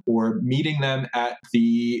with them, or meeting them at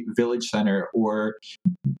the village center, or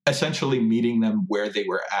essentially meeting them where they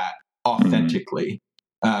were at authentically,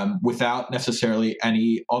 without necessarily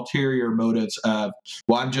any ulterior motives of,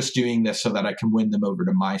 well, I'm just doing this so that I can win them over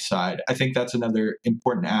to my side. I think that's another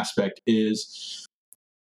important aspect, is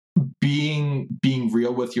being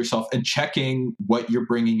real with yourself and checking what you're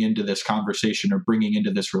bringing into this conversation or bringing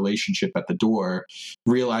into this relationship at the door,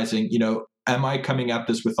 realizing, am I coming at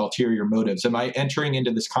this with ulterior motives? Am I entering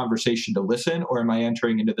into this conversation to listen, or am I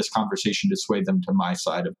entering into this conversation to sway them to my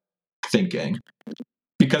side of thinking?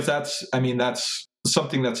 Because that's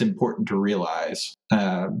something that's important to realize.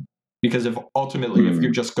 Because if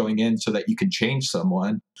you're just going in so that you can change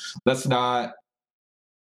someone, that's not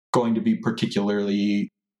going to be particularly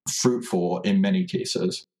fruitful in many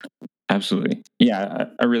cases. Absolutely. Yeah,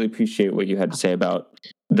 I really appreciate what you had to say about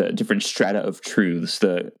the different strata of truths,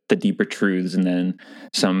 the deeper truths, and then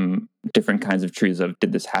some different kinds of truths of,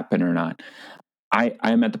 did this happen or not? I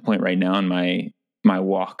am at the point right now in my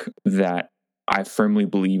walk that I firmly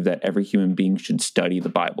believe that every human being should study the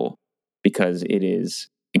Bible, because it is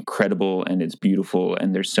incredible and it's beautiful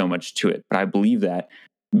and there's so much to it. But I believe that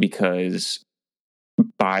because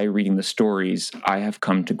by reading the stories, I have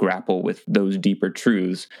come to grapple with those deeper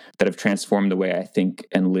truths that have transformed the way I think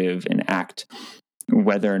and live and act.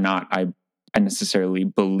 Whether or not I necessarily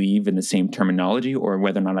believe in the same terminology, or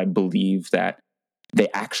whether or not I believe that they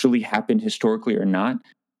actually happened historically or not,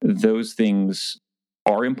 those things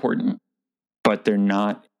are important, but they're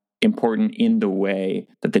not important in the way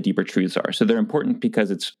that the deeper truths are. So they're important because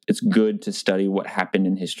it's good to study what happened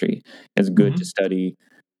in history. It's good to study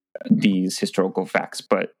these historical facts,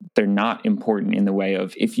 but they're not important in the way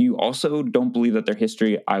of, if you also don't believe that they're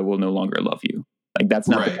history, I will no longer love you. Like, that's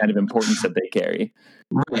not the kind of importance that they carry.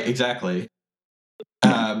 Right, exactly.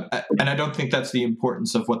 And I don't think that's the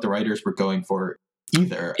importance of what the writers were going for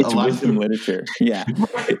either. It's wisdom literature. Yeah.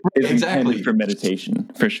 It's exactly. intended for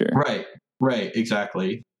meditation, for sure. Right,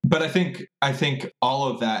 exactly. But I think all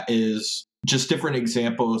of that is just different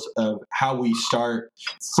examples of how we start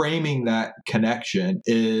framing that connection,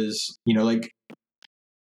 is,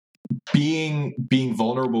 being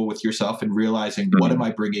vulnerable with yourself and realizing, what am I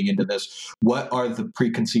bringing into this? What are the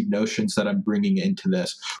preconceived notions that I'm bringing into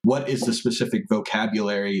this? What is the specific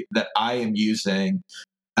vocabulary that I am using?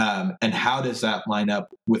 And how does that line up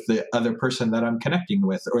with the other person that I'm connecting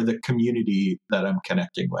with, or the community that I'm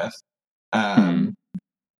connecting with? And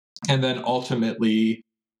then ultimately,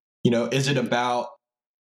 is it about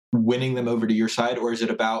winning them over to your side, or is it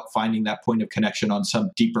about finding that point of connection on some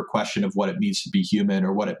deeper question of what it means to be human,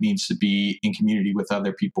 or what it means to be in community with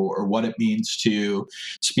other people, or what it means to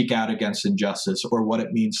speak out against injustice, or what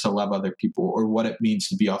it means to love other people, or what it means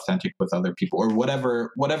to be authentic with other people, or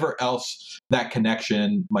whatever else that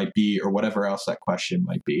connection might be, or whatever else that question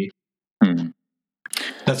might be.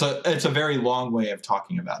 It's a very long way of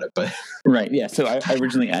talking about it, but right. Yeah. So I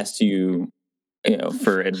originally asked you,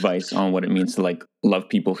 for advice on what it means to love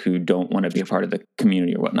people who don't want to be a part of the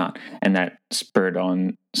community or whatnot. And that spurred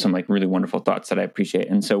on some really wonderful thoughts that I appreciate.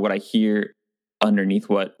 And so what I hear underneath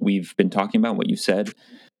what we've been talking about, what you said,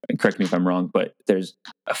 correct me if I'm wrong, but there's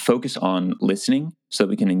a focus on listening so that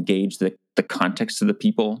we can engage the context of the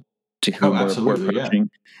people to whom we're approaching,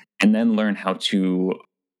 and then learn how to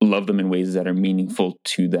love them in ways that are meaningful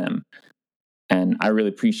to them. And I really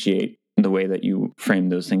appreciate the way that you frame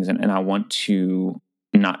those things. And I want to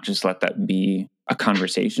not just let that be a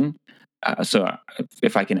conversation. So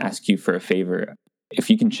if I can ask you for a favor, if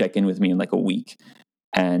you can check in with me in a week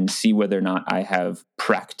and see whether or not I have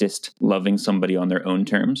practiced loving somebody on their own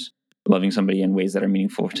terms, loving somebody in ways that are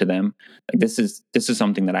meaningful to them. This is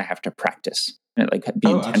something that I have to practice and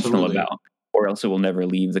be intentional about, or else it will never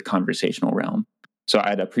leave the conversational realm. So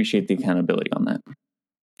I'd appreciate the accountability on that.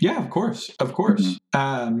 Yeah, of course.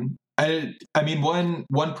 I mean,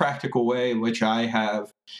 one practical way in which I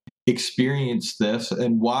have experienced this,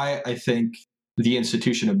 and why I think the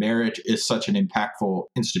institution of marriage is such an impactful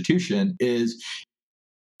institution, is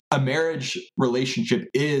a marriage relationship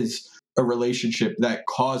is a relationship that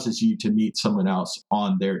causes you to meet someone else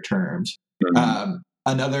on their terms.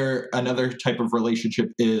 Another type of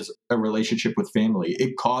relationship is a relationship with family.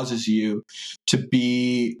 It causes you to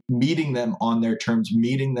be meeting them on their terms,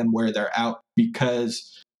 meeting them where they're at,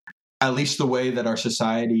 because at least the way that our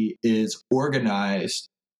society is organized,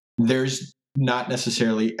 there's not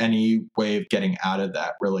necessarily any way of getting out of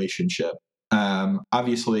that relationship.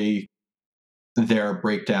 Obviously, there are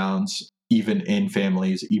breakdowns even in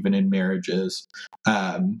families, even in marriages,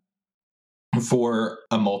 for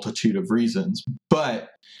a multitude of reasons. But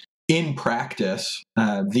in practice,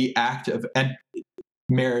 the act of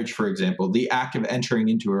marriage, for example, the act of entering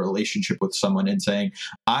into a relationship with someone and saying,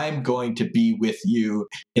 I'm going to be with you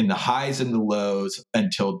in the highs and the lows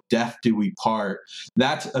until death do we part,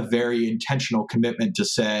 that's a very intentional commitment to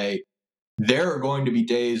say, there are going to be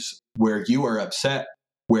days where you are upset,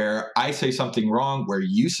 where I say something wrong, where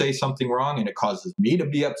you say something wrong, and it causes me to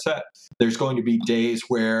be upset. There's going to be days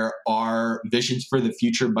where our visions for the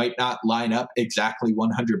future might not line up exactly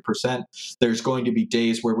 100%. There's going to be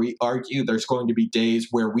days where we argue. There's going to be days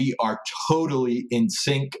where we are totally in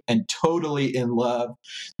sync and totally in love.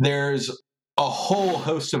 There's a whole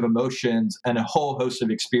host of emotions and a whole host of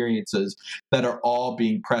experiences that are all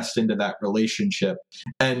being pressed into that relationship.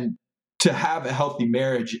 And to have a healthy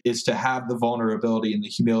marriage is to have the vulnerability and the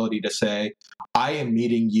humility to say, I am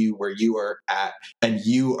meeting you where you are at, and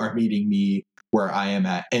you are meeting me where I am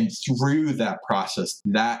at. And through that process,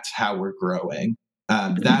 that's how we're growing.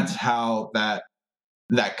 That's how that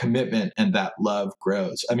commitment and that love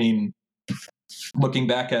grows. I mean, looking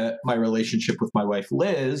back at my relationship with my wife,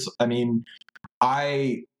 Liz, I mean,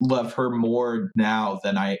 I love her more now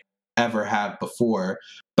than I ever have before.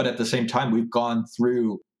 But at the same time, we've gone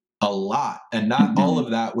through a lot, and not all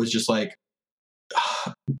of that was just like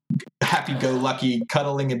happy-go-lucky,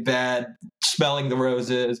 cuddling in bed, smelling the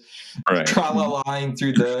roses, tra-la-laing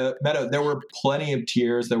through the meadow. There were plenty of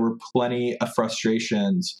tears. There were plenty of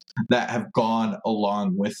frustrations that have gone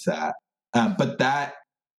along with that. But that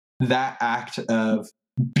act of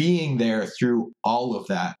being there through all of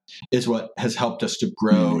that is what has helped us to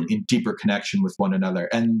grow in deeper connection with one another.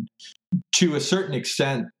 And to a certain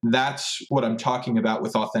extent, that's what I'm talking about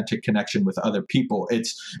with authentic connection with other people.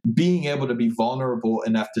 It's being able to be vulnerable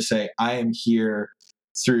enough to say, I am here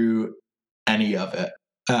through any of it.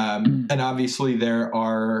 And obviously there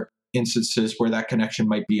are instances where that connection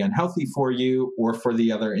might be unhealthy for you or for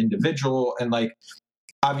the other individual. And like,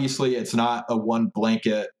 obviously it's not a one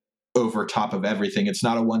blanket over top of everything. It's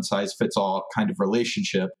not a one size fits all kind of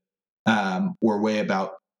relationship, or way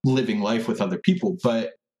about living life with other people.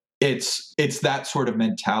 But it's that sort of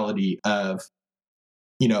mentality of,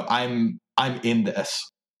 you know, I'm in this.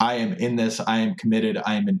 I am in this. I am committed.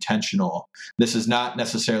 I am intentional. This is not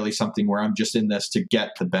necessarily something where I'm just in this to get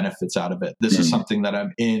the benefits out of it. This is something that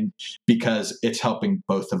I'm in because it's helping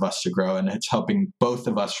both of us to grow, and it's helping both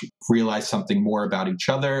of us realize something more about each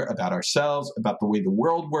other, about ourselves, about the way the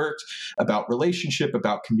world works, about relationship,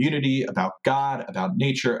 about community, about God, about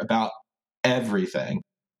nature, about everything.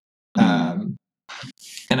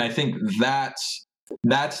 And I think that's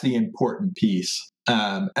the important piece.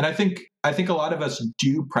 And I think a lot of us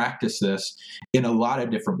do practice this in a lot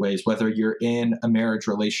of different ways, whether you're in a marriage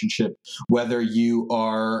relationship, whether you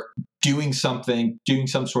are doing some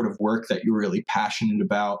sort of work that you're really passionate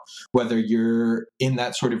about, whether you're in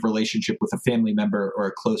that sort of relationship with a family member or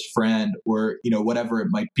a close friend, or, you know, whatever it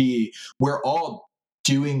might be. We're all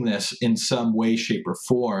doing this in some way, shape, or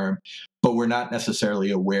form, but we're not necessarily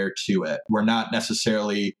aware to it. We're not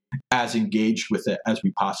necessarily as engaged with it as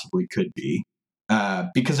we possibly could be.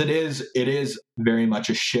 Because it is very much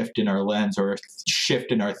a shift in our lens, or a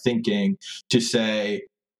shift in our thinking, to say,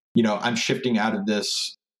 you know, I'm shifting out of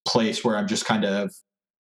this place where I'm just kind of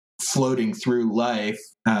floating through life,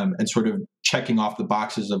 and sort of checking off the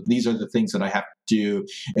boxes of, these are the things that I have to do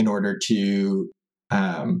in order to, you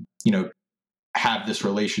know, have this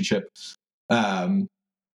relationship,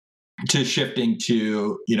 to shifting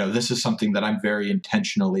to, you know, this is something that I'm very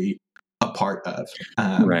intentionally a part of.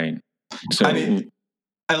 Right. So, I mean,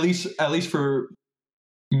 at least for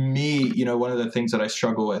me, you know, one of the things that I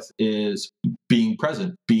struggle with is being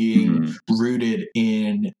present, being rooted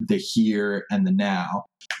in the here and the now.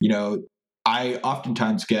 You know, I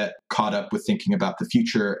oftentimes get caught up with thinking about the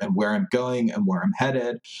future and where I'm going and where I'm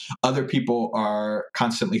headed. Other people are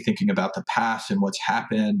constantly thinking about the past and what's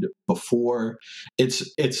happened before.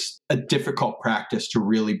 It's a difficult practice to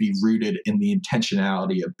really be rooted in the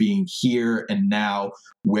intentionality of being here and now,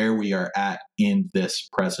 where we are at in this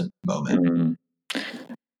present moment. Mm.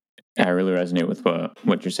 I really resonate with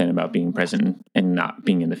what you're saying about being present and not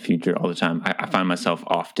being in the future all the time. I find myself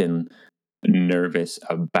often nervous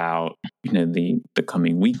about the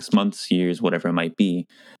coming weeks, months, years, whatever it might be,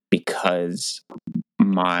 because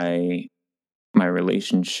my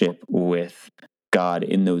relationship with God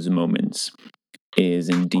in those moments is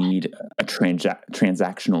indeed a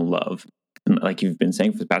transactional love. And like you've been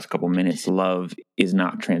saying for the past couple minutes, love is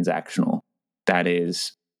not transactional. That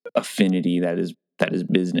is affinity. That is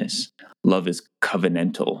business. Love is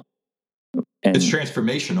covenantal. And it's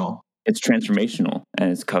transformational. It's transformational and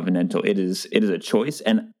it's covenantal. It is a choice,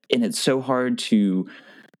 and it's so hard to,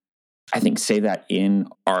 I think, say that in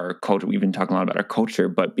our culture. We've been talking a lot about our culture,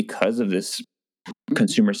 but because of this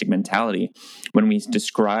consumeristic mentality, when we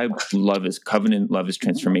describe love as covenant, love is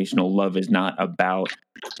transformational, love is not about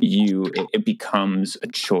you, it becomes a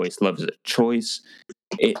choice. Love is a choice.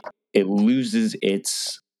 It loses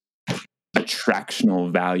its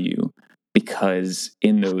attractional value because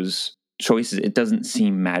in those choices, it doesn't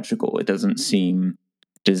seem magical. It doesn't seem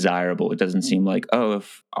desirable. It doesn't seem like, oh,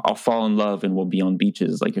 if I'll fall in love and we'll be on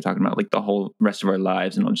beaches, like you're talking about, like the whole rest of our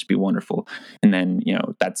lives, and it'll just be wonderful. And then,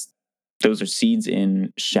 those are seeds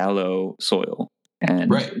in shallow soil,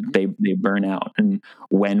 and right. they burn out. And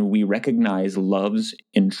when we recognize love's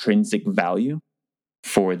intrinsic value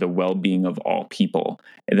for the well-being of all people,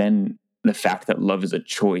 then the fact that love is a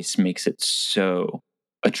choice makes it so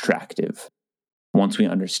attractive. Once we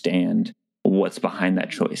understand what's behind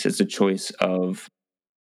that choice, it's a choice of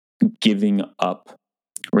giving up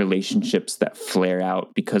relationships that flare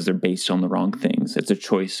out because they're based on the wrong things. It's a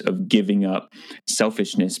choice of giving up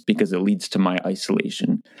selfishness because it leads to my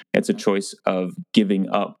isolation. It's a choice of giving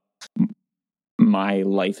up my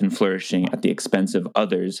life and flourishing at the expense of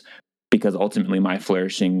others, because ultimately my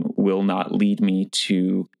flourishing will not lead me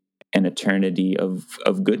to an eternity of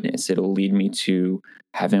goodness. It'll lead me to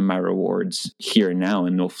having my rewards here and now,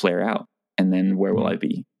 and they'll flare out. And then where will I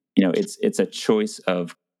be? It's a choice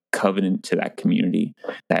of covenant to that community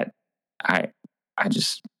that I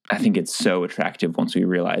think it's so attractive once we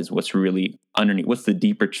realize what's really underneath, what's the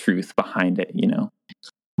deeper truth behind it,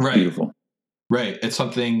 Right. Beautiful. Right. It's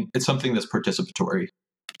something that's participatory.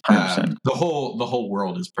 100%. The whole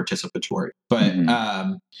world is participatory, but,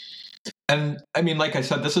 and I mean, like I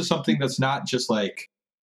said, this is something that's not just like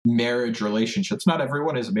marriage relationships. Not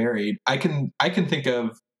everyone is married. I can think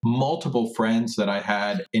of multiple friends that I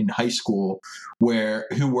had in high school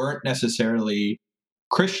who weren't necessarily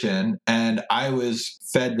Christian, and I was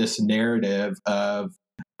fed this narrative of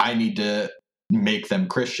I need to make them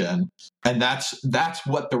Christian, and that's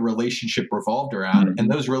what the relationship revolved around. And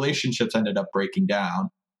those relationships ended up breaking down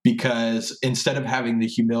because instead of having the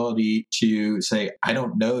humility to say I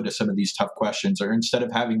don't know to some of these tough questions, or instead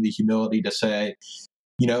of having the humility to say,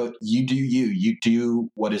 you do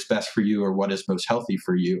what is best for you or what is most healthy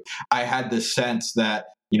for you, I had this sense that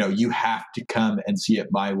you have to come and see it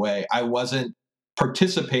my way. I wasn't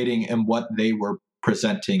participating in what they were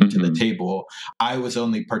presenting to the table. I was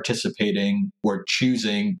only participating or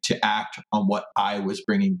choosing to act on what I was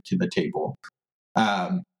bringing to the table.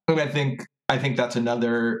 And I think that's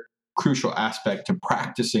another crucial aspect to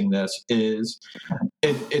practicing this. Is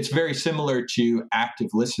it's very similar to active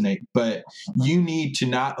listening, but you need to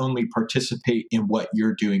not only participate in what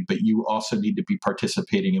you're doing, but you also need to be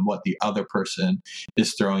participating in what the other person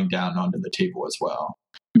is throwing down onto the table as well.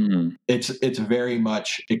 It's very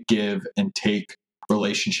much a give and take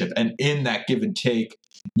relationship. And in that give and take,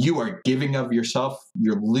 you are giving of yourself,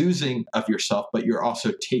 you're losing of yourself, but you're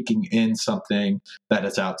also taking in something that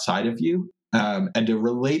is outside of you. And to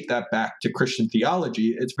relate that back to Christian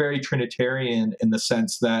theology, it's very Trinitarian in the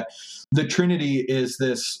sense that the Trinity is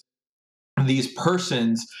these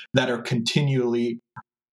persons that are continually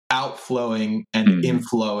outflowing and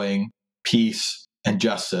inflowing peace and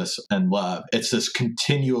justice and love. It's this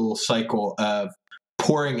continual cycle of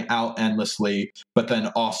pouring out endlessly, but then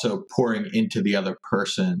also pouring into the other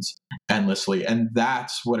persons endlessly. And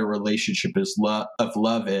that's what a relationship of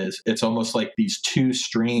love is. It's almost like these two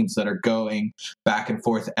streams that are going back and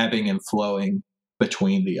forth, ebbing and flowing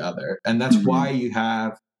between the other. And that's why you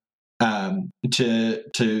have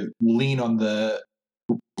to lean on the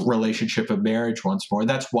relationship of marriage once more.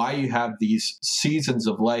 That's why you have these seasons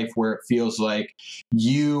of life where it feels like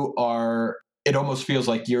it almost feels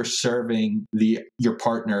like you're serving your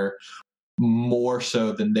partner more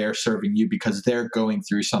so than they're serving you because they're going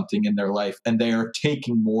through something in their life and they are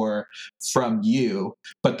taking more from you.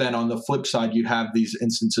 But then on the flip side, you have these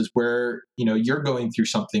instances where, you're going through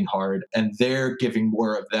something hard and they're giving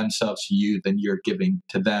more of themselves to you than you're giving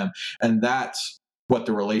to them. And that's what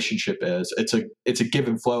the relationship is. It's a give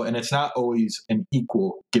and flow, and it's not always an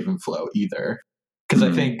equal give and flow either. Because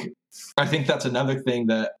I think that's another thing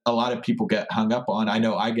that a lot of people get hung up on. I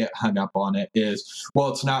know I get hung up on it is, well,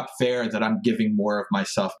 it's not fair that I'm giving more of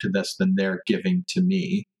myself to this than they're giving to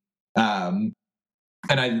me. And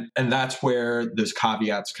that's where those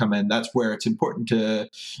caveats come in. That's where it's important to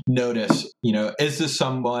notice, is this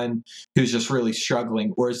someone who's just really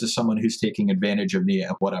struggling, or is this someone who's taking advantage of me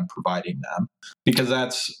and what I'm providing them? Because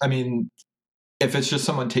if it's just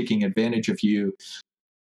someone taking advantage of you,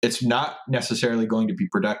 it's not necessarily going to be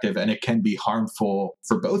productive, and it can be harmful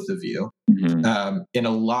for both of you in a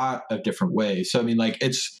lot of different ways. So,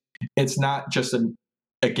 it's not just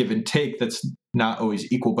a give and take that's not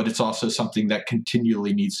always equal, but it's also something that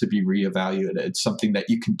continually needs to be reevaluated. It's something that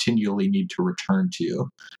you continually need to return to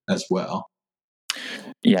as well.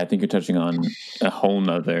 Yeah, I think you're touching on a whole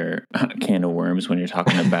nother can of worms when you're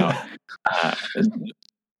talking about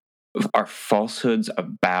our falsehoods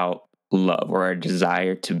about love, or our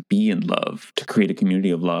desire to be in love, to create a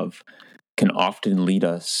community of love, can often lead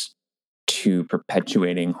us to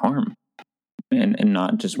perpetuating harm. And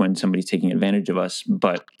not just when somebody's taking advantage of us,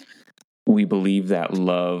 but we believe that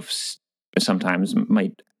love sometimes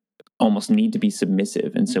might almost need to be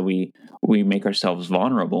submissive. And so we make ourselves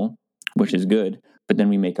vulnerable, which is good, but then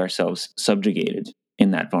we make ourselves subjugated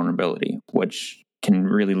in that vulnerability, which can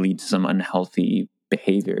really lead to some unhealthy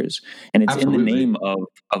behaviors. And it's Absolutely. In the name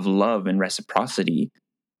of love and reciprocity,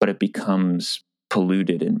 but it becomes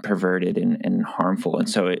polluted and perverted and harmful. And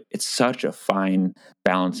so it's such a fine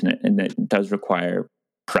balance, and it does require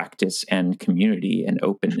practice and community and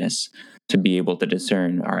openness to be able to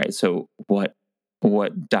discern, all right, so what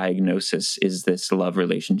diagnosis is this love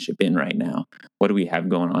relationship in right now? What do we have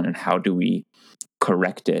going on, and how do we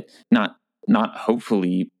correct it? Not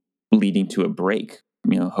hopefully leading to a break.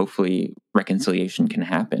 Hopefully reconciliation can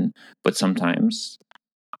happen, but sometimes,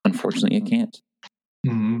 unfortunately, it can't.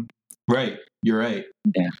 Mm-hmm. Right. You're right.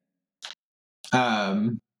 Yeah.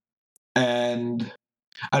 And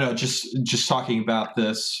I don't know, just talking about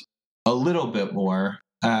this a little bit more.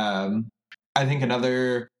 I think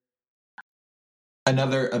another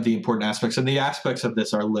of the important aspects, and the aspects of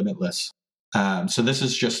this are limitless. So this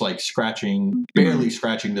is just like barely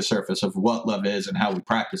scratching the surface of what love is and how we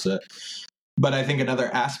practice it. But I think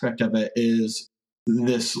another aspect of it is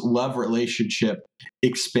this love relationship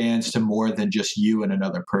expands to more than just you and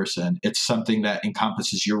another person. It's something that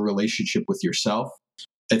encompasses your relationship with yourself.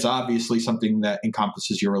 It's obviously something that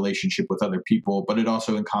encompasses your relationship with other people, but it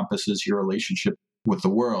also encompasses your relationship with the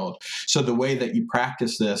world. So the way that you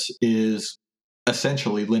practice this is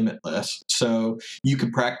essentially limitless. So you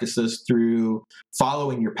can practice this through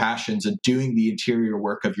following your passions and doing the interior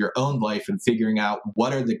work of your own life and figuring out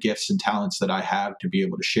what are the gifts and talents that I have to be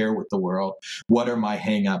able to share with the world. What are my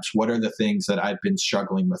hangups? What are the things that I've been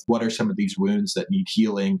struggling with? What are some of these wounds that need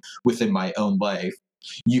healing within my own life?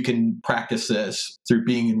 You can practice this through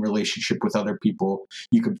being in relationship with other people.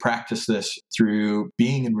 You can practice this through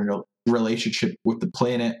being in relationship with the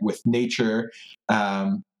planet, with nature.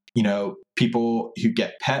 People who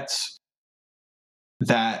get pets,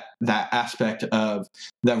 that aspect of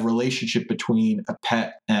the relationship between a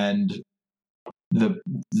pet and the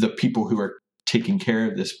people who are taking care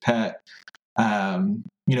of this pet.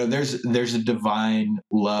 There's a divine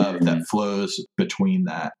love that flows between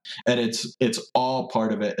that, and it's all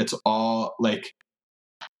part of it. It's all like,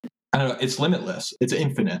 I don't know, it's limitless. It's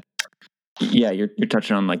infinite. Yeah, you're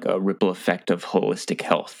touching on like a ripple effect of holistic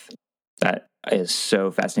health. That is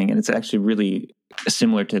so fascinating. And it's actually really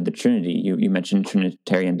similar to the Trinity. You mentioned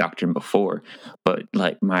Trinitarian doctrine before, but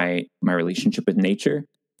like my relationship with nature,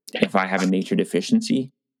 if I have a nature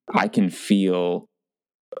deficiency, I can feel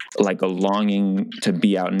like a longing to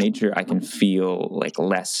be out in nature. I can feel like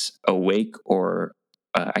less awake, or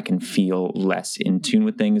I can feel less in tune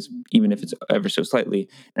with things, even if it's ever so slightly.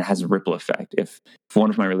 And it has a ripple effect. If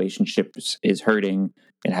one of my relationships is hurting,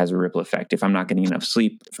 it has a ripple effect. If I'm not getting enough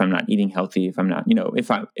sleep, if I'm not eating healthy, if I'm not,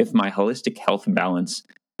 if my holistic health balance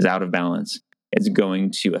is out of balance, it's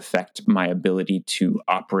going to affect my ability to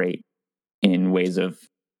operate in ways of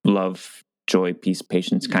love, joy, peace,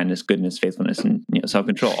 patience, kindness, goodness, faithfulness, and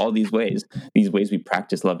self-control. All these ways we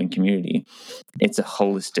practice love and community. It's a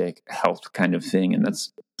holistic health kind of thing, and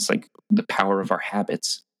it's like the power of our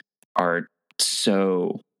habits are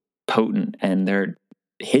so potent, and they're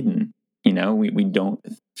hidden We don't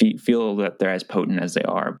feel that they're as potent as they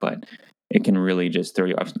are, but it can really just throw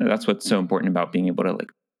you off. That's what's so important about being able to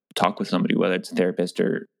like talk with somebody, whether it's a therapist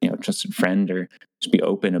or trusted friend, or just be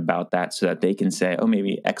open about that, so that they can say, oh,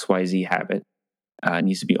 maybe XYZ habit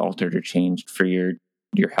needs to be altered or changed for your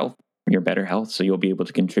health, your better health, so you'll be able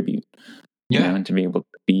to contribute. And to be able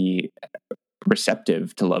to be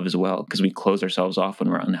receptive to love as well, because we close ourselves off when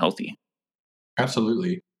we're unhealthy.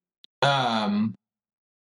 Absolutely.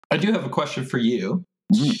 I do have a question for you.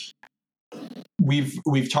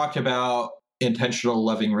 We've talked about intentional,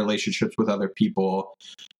 loving relationships with other people.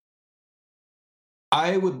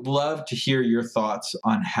 I would love to hear your thoughts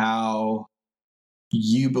on how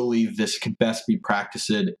you believe this could best be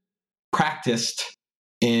practiced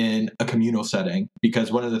in a communal setting,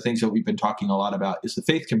 because one of the things that we've been talking a lot about is the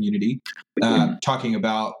faith community, talking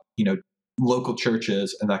about local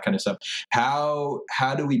churches and that kind of stuff. How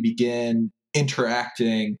do we begin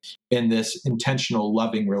interacting in this intentional,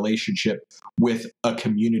 loving relationship with a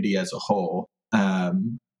community as a whole?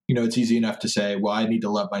 It's easy enough to say, well, I need to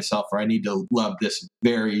love myself, or I need to love this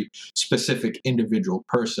very specific individual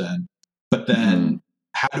person. But then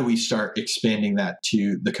how do we start expanding that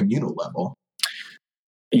to the communal level?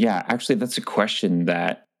 Yeah, actually, that's a question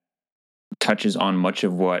that touches on much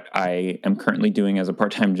of what I am currently doing as a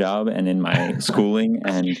part-time job and in my schooling,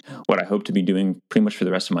 and what I hope to be doing pretty much for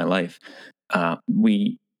the rest of my life.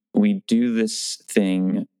 We do this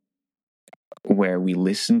thing where we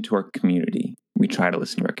listen to our community. We try to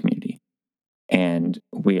listen to our community. And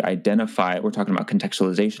we identify, we're talking about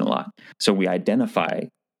contextualization a lot. So we identify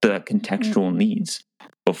the contextual needs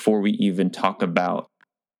before we even talk about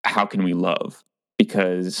how can we love.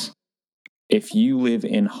 Because if you live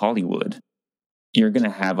in Hollywood, you're going to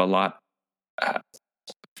have a lot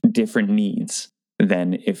different needs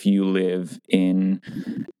than if you live in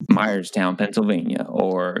Myerstown, Pennsylvania,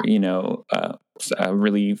 or a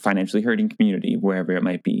really financially hurting community, wherever it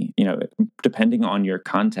might be. Depending on your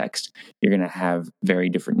context, you're going to have very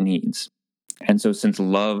different needs. And so, since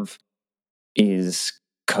love is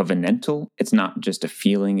covenantal, it's not just a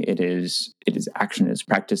feeling, it is action, it is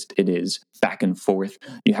practiced, it is back and forth.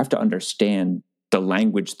 You have to understand the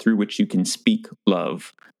language through which you can speak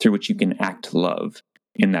love, through which you can act love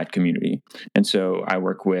in that community. And so I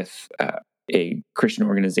work with a Christian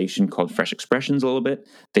organization called Fresh Expressions a little bit.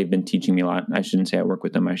 They've been teaching me a lot. I shouldn't say I work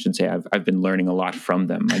with them. I should say I've been learning a lot from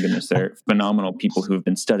them. My goodness, they're phenomenal people who have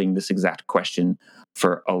been studying this exact question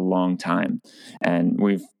for a long time. And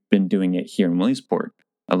we've been doing it here in Williamsport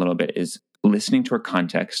a little bit, is listening to our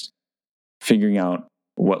context, figuring out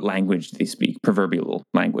what language they speak, proverbial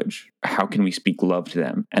language. How can we speak love to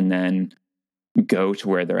them? And then go to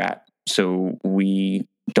where they're at. So we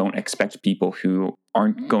don't expect people who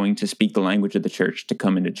aren't going to speak the language of the church to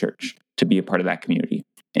come into church, to be a part of that community.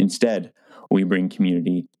 Instead, we bring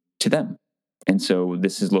community to them. And so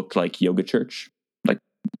this has looked like yoga church, like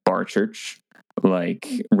bar church, like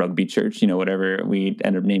rugby church, whatever we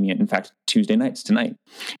end up naming it. In fact, Tuesday nights tonight,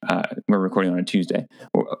 we're recording on a Tuesday.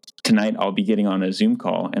 Tonight, I'll be getting on a Zoom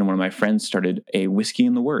call, and one of my friends started a Whiskey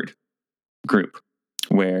in the Word group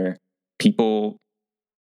where people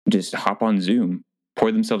just hop on Zoom,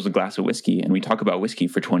 pour themselves a glass of whiskey, and we talk about whiskey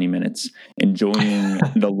for 20 minutes, enjoying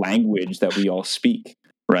the language that we all speak,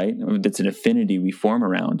 right? That's an affinity we form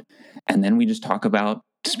around. And then we just talk about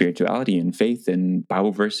spirituality and faith and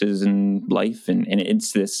Bible verses and life. And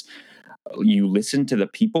it's this, you listen to the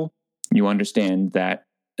people, you understand that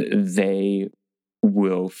they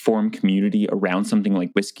will form community around something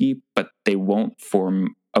like whiskey, but they won't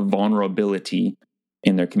form a vulnerability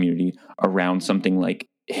in their community around something like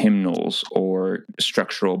hymnals or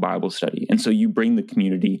structural Bible study. And so you bring the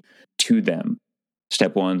community to them.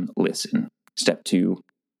 Step one, listen. Step two,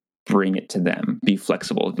 bring it to them. Be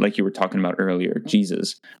flexible. Like you were talking about earlier,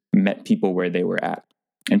 Jesus met people where they were at.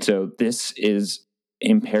 And so this is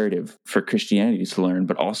imperative for Christianity to learn,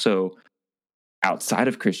 but also outside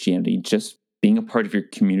of Christianity, just being a part of your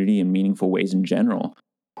community in meaningful ways in general.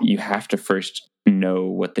 You have to first know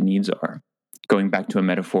what the needs are. Going back to a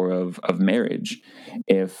metaphor of marriage,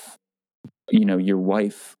 if your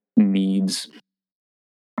wife needs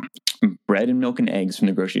bread and milk and eggs from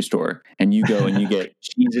the grocery store, and you go and you get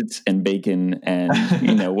Cheez-Its and bacon and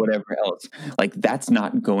whatever else, like that's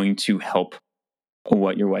not going to help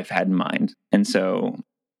what your wife had in mind. And so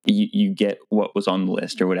you get what was on the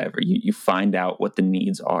list or whatever. You find out what the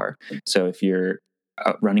needs are. So if you're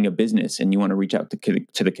running a business and you want to reach out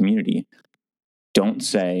to the community, don't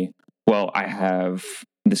say, well, I have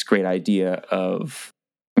this great idea of,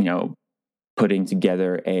 putting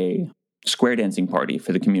together a square dancing party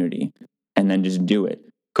for the community, and then just do it.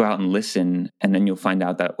 go out and listen, and then you'll find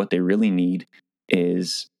out that what they really need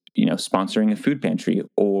is, sponsoring a food pantry,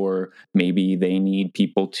 or maybe they need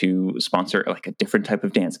people to sponsor like a different type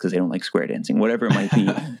of dance because they don't like square dancing, whatever it might be.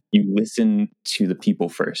 You listen to the people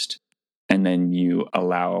first, and then you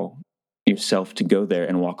allow yourself to go there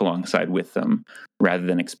and walk alongside with them rather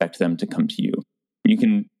than expect them to come to you. You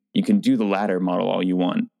can do the latter model all you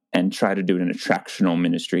want and try to do it in an attractional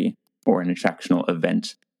ministry or an attractional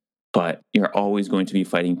event, but you're always going to be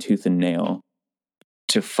fighting tooth and nail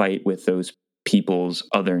to fight with those people's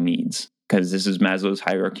other needs, because this is Maslow's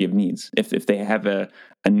hierarchy of needs. If they have a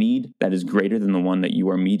need that is greater than the one that you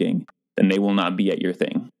are meeting, then they will not be at your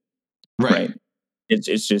thing. Right?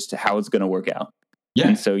 It's just how it's going to work out. Yeah.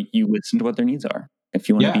 And so you listen to what their needs are if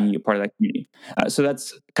you want to be a part of that community. So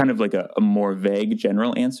that's kind of like a more vague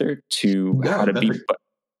general answer to how to be. But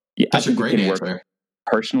that's a great answer.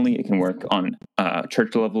 Personally, it can work on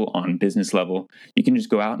church level, on business level. You can just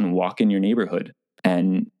go out and walk in your neighborhood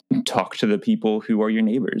and talk to the people who are your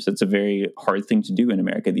neighbors. It's a very hard thing to do in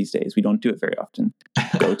America these days. We don't do it very often.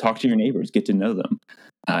 Go talk to your neighbors, get to know them,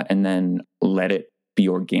 and then let it be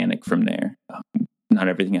organic from there. Not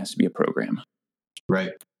everything has to be a program.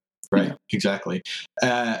 Right. Yeah. Exactly.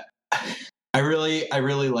 I really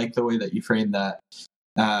like the way that you frame that,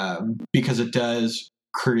 because it does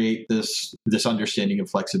create this understanding of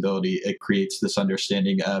flexibility. It creates this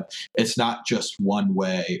understanding of it's not just one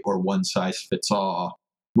way or one size fits all,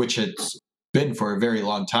 which it's been for a very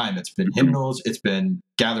long time. It's been hymnals. It's been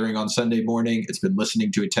gathering on Sunday morning. It's been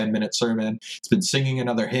listening to a 10-minute sermon. It's been singing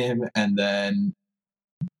another hymn and then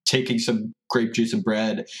taking some grape juice and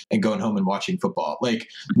bread and going home and watching football. Like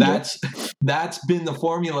that's been the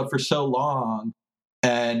formula for so long.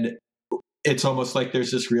 And it's almost like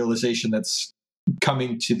there's this realization that's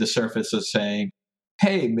coming to the surface of saying,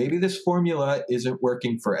 hey, maybe this formula isn't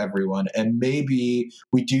working for everyone. And maybe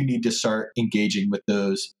we do need to start engaging with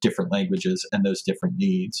those different languages and those different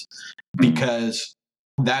needs, because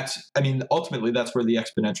ultimately that's where the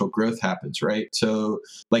exponential growth happens, right? So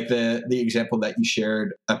like the example that you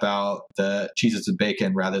shared about the Cheez-Its and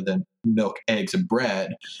bacon rather than milk, eggs, and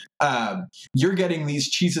bread, you're getting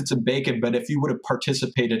these Cheez-Its and bacon, but if you would have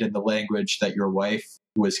participated in the language that your wife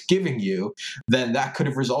was giving you, then that could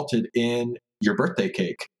have resulted in your birthday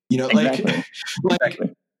cake, Exactly.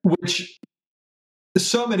 Which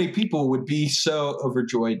so many people would be so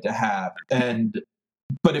overjoyed to have.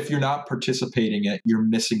 But if you're not participating in it, you're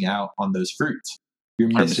missing out on those fruits. You're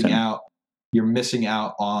missing 100%. You're missing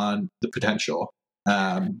out on the potential.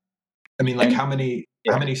 How many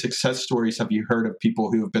success stories have you heard of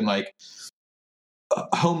people who have been like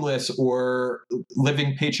homeless or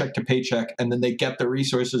living paycheck to paycheck, and then they get the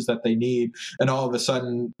resources that they need, and all of a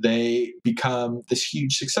sudden they become this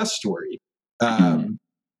huge success story.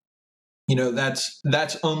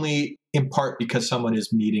 That's only in part because someone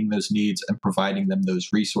is meeting those needs and providing them those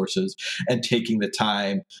resources and taking the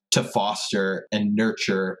time to foster and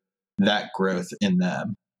nurture that growth in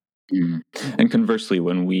them. And conversely,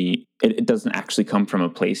 when it doesn't actually come from a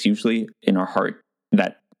place usually in our heart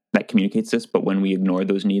that communicates this, but when we ignore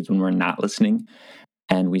those needs, when we're not listening,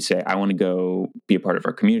 and we say, I want to go be a part of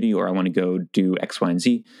our community, or I want to go do X, Y, and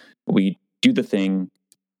Z, we do the thing,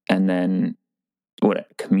 and then what it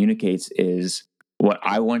communicates is what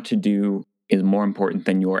I want to do is more important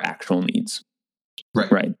than your actual needs.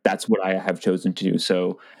 Right. That's what I have chosen to do.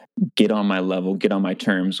 So get on my level, get on my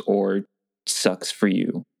terms, or sucks for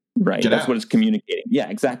you. Right. That's what it's communicating. Yeah,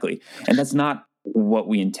 exactly. And that's not what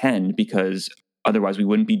we intend, because otherwise we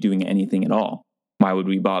wouldn't be doing anything at all. Why would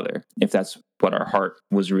we bother if that's what our heart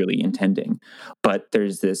was really intending? But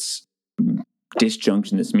there's this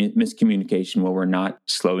disjunction, this miscommunication where we're not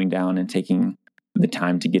slowing down and taking the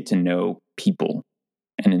time to get to know people.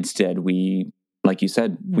 And instead we, like you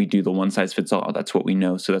said, we do the one size fits all. That's what we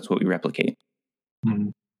know. So that's what we replicate. Mm-hmm.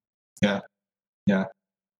 Yeah.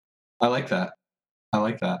 I like that.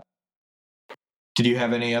 Did you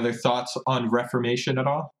have any other thoughts on Reformation at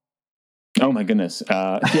all? Oh my goodness.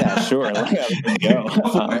 Yeah, sure. Go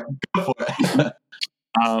for it.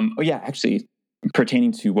 Actually,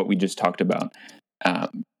 pertaining to what we just talked about,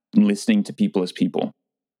 listening to people as people,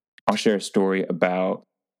 I'll share a story about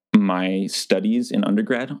my studies in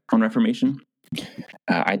undergrad on Reformation.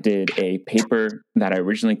 I did a paper that I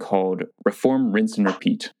originally called Reform, Rinse, and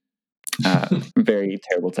Repeat. Very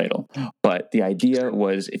terrible title. But the idea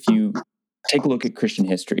was, if you take a look at Christian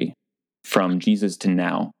history from Jesus to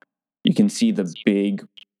now, you can see the big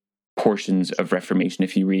portions of Reformation.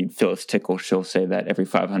 If you read Phyllis Tickle, she'll say that every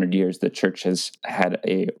 500 years, the church has had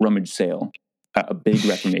a rummage sale, a big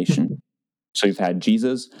Reformation. So we've had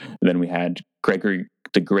Jesus, and then we had Gregory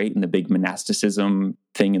the Great and the big monasticism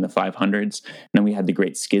thing in the 500s. And then we had the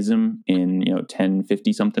Great Schism in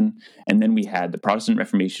 1050 something. And then we had the Protestant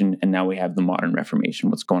Reformation, and now we have the modern Reformation,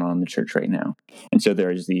 what's going on in the church right now. And so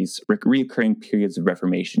there's these reoccurring periods of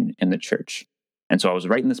Reformation in the church. And so I was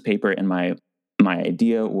writing this paper, and my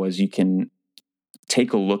idea was you can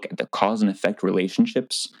take a look at the cause and effect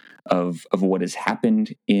relationships of what has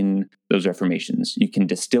happened in those reformations. You can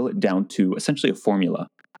distill it down to essentially a formula,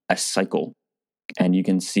 a cycle. And you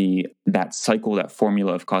can see that cycle, that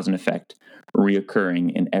formula of cause and effect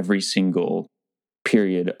reoccurring in every single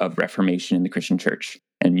period of reformation in the Christian church.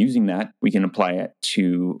 And using that, we can apply it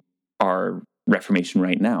to our reformation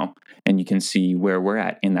right now. And you can see where we're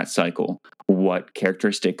at in that cycle, what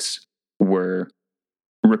characteristics were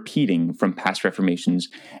repeating from past reformations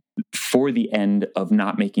for the end of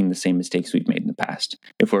not making the same mistakes we've made in the past.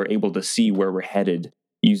 If we're able to see where we're headed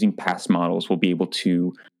using past models, we'll be able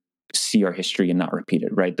to see our history and not repeat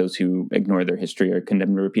it, right? Those who ignore their history are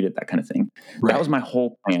condemned to repeat it, that kind of thing. Right. That was my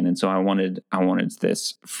whole plan. And so I wanted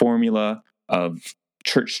this formula of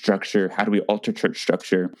church structure. How do we alter church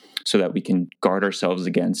structure so that we can guard ourselves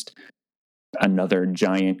against another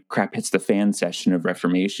giant crap hits the fan session of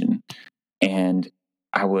Reformation? And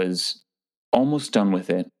I was almost done with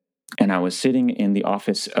it. And I was sitting in the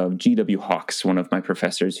office of G.W. Hawkes, one of my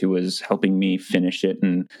professors who was helping me finish it.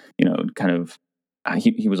 And,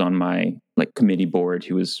 he was on my committee board.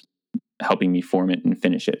 He was helping me form it and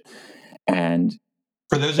finish it. And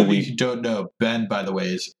for those of you who don't know, Ben, by the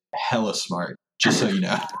way, is hella smart, just so you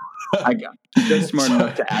know. I got just smart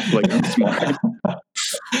enough to act like I'm smart.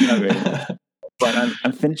 But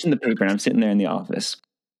I'm finishing the paper, and I'm sitting there in the office.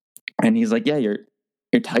 And he's like, yeah, your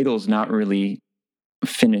title's not really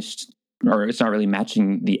finished, or it's not really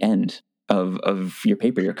matching the end of your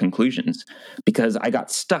paper, your conclusions, because I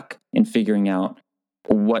got stuck in figuring out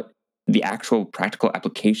what the actual practical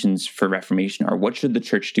applications for Reformation are. What should the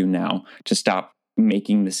church do now to stop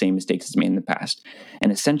making the same mistakes it's made in the past?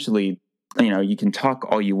 And essentially, you can talk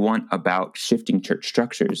all you want about shifting church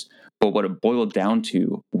structures, but what it boiled down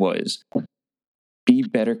to was be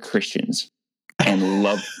better Christians and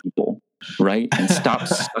love people, right? And stop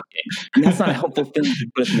sucking. And that's not a helpful thing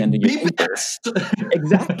to put at the end of your paper.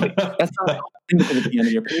 Exactly. That's not a helpful thing to put at the end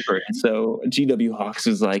of your paper. And so G.W. Hawkes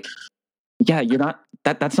was like, yeah, you're not,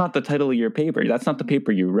 that's not the title of your paper. That's not the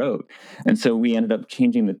paper you wrote. And so we ended up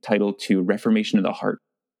changing the title to Reformation of the Heart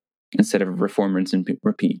instead of Reform, Rinse, and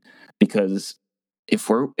Repeat. Because if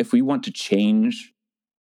we want to change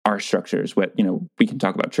our structures, we can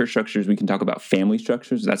talk about church structures, we can talk about family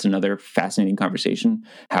structures. That's another fascinating conversation,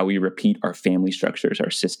 how we repeat our family structures, our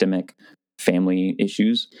systemic family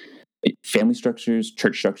issues. Family structures,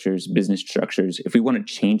 church structures, business structures, if we want to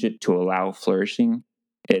change it to allow flourishing,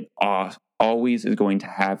 it always is going to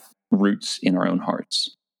have roots in our own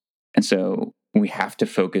hearts. And so we have to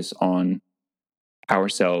focus on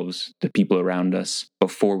ourselves, the people around us,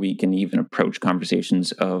 before we can even approach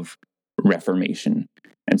conversations of reformation.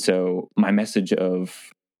 And so my message of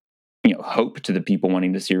hope to the people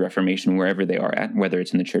wanting to see reformation wherever they are at, whether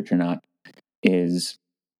it's in the church or not, is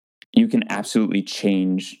you can absolutely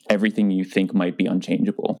change everything you think might be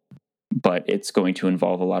unchangeable, but it's going to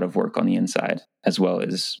involve a lot of work on the inside, as well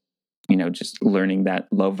as just learning that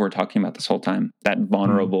love we're talking about this whole time, that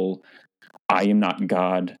vulnerable, I am not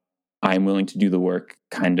God, I am willing to do the work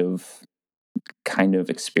kind of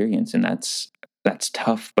experience. And that's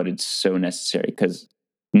tough, but it's so necessary because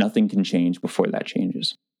nothing can change before that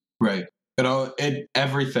changes. Right.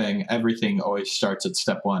 Everything always starts at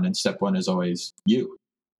step one, and step one is always you.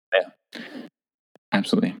 Yeah,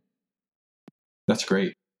 absolutely. That's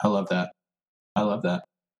great. I love that.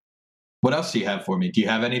 What else do you have for me? Do you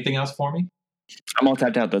have anything else for me? I'm all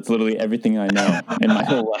tapped out. That's literally everything I know in my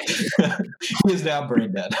whole life. He is now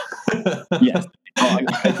brain dead. Yes. I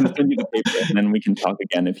can send you the paper, and then we can talk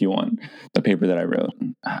again if you want. The paper that I wrote.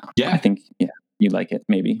 Yeah. I think, you'd like it,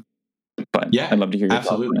 maybe. But I'd love to hear your thoughts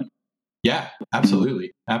on it. Yeah,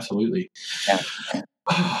 absolutely. Absolutely. Yeah.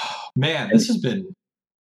 Oh, man, this has been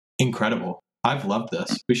incredible. I've loved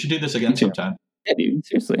this. We should do this again sometime. Yeah, dude.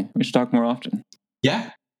 Seriously. We should talk more often.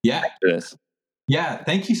 Yeah. After this. Yeah.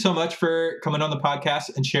 Thank you so much for coming on the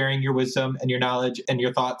podcast and sharing your wisdom and your knowledge and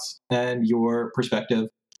your thoughts and your perspective.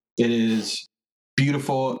 It is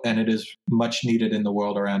beautiful, and it is much needed in the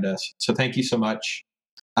world around us. So thank you so much.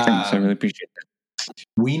 Thanks. I really appreciate it.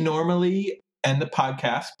 We normally end the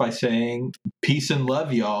podcast by saying peace and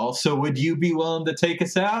love, y'all. So would you be willing to take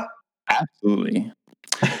us out? Absolutely.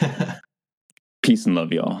 Peace and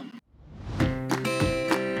love, y'all.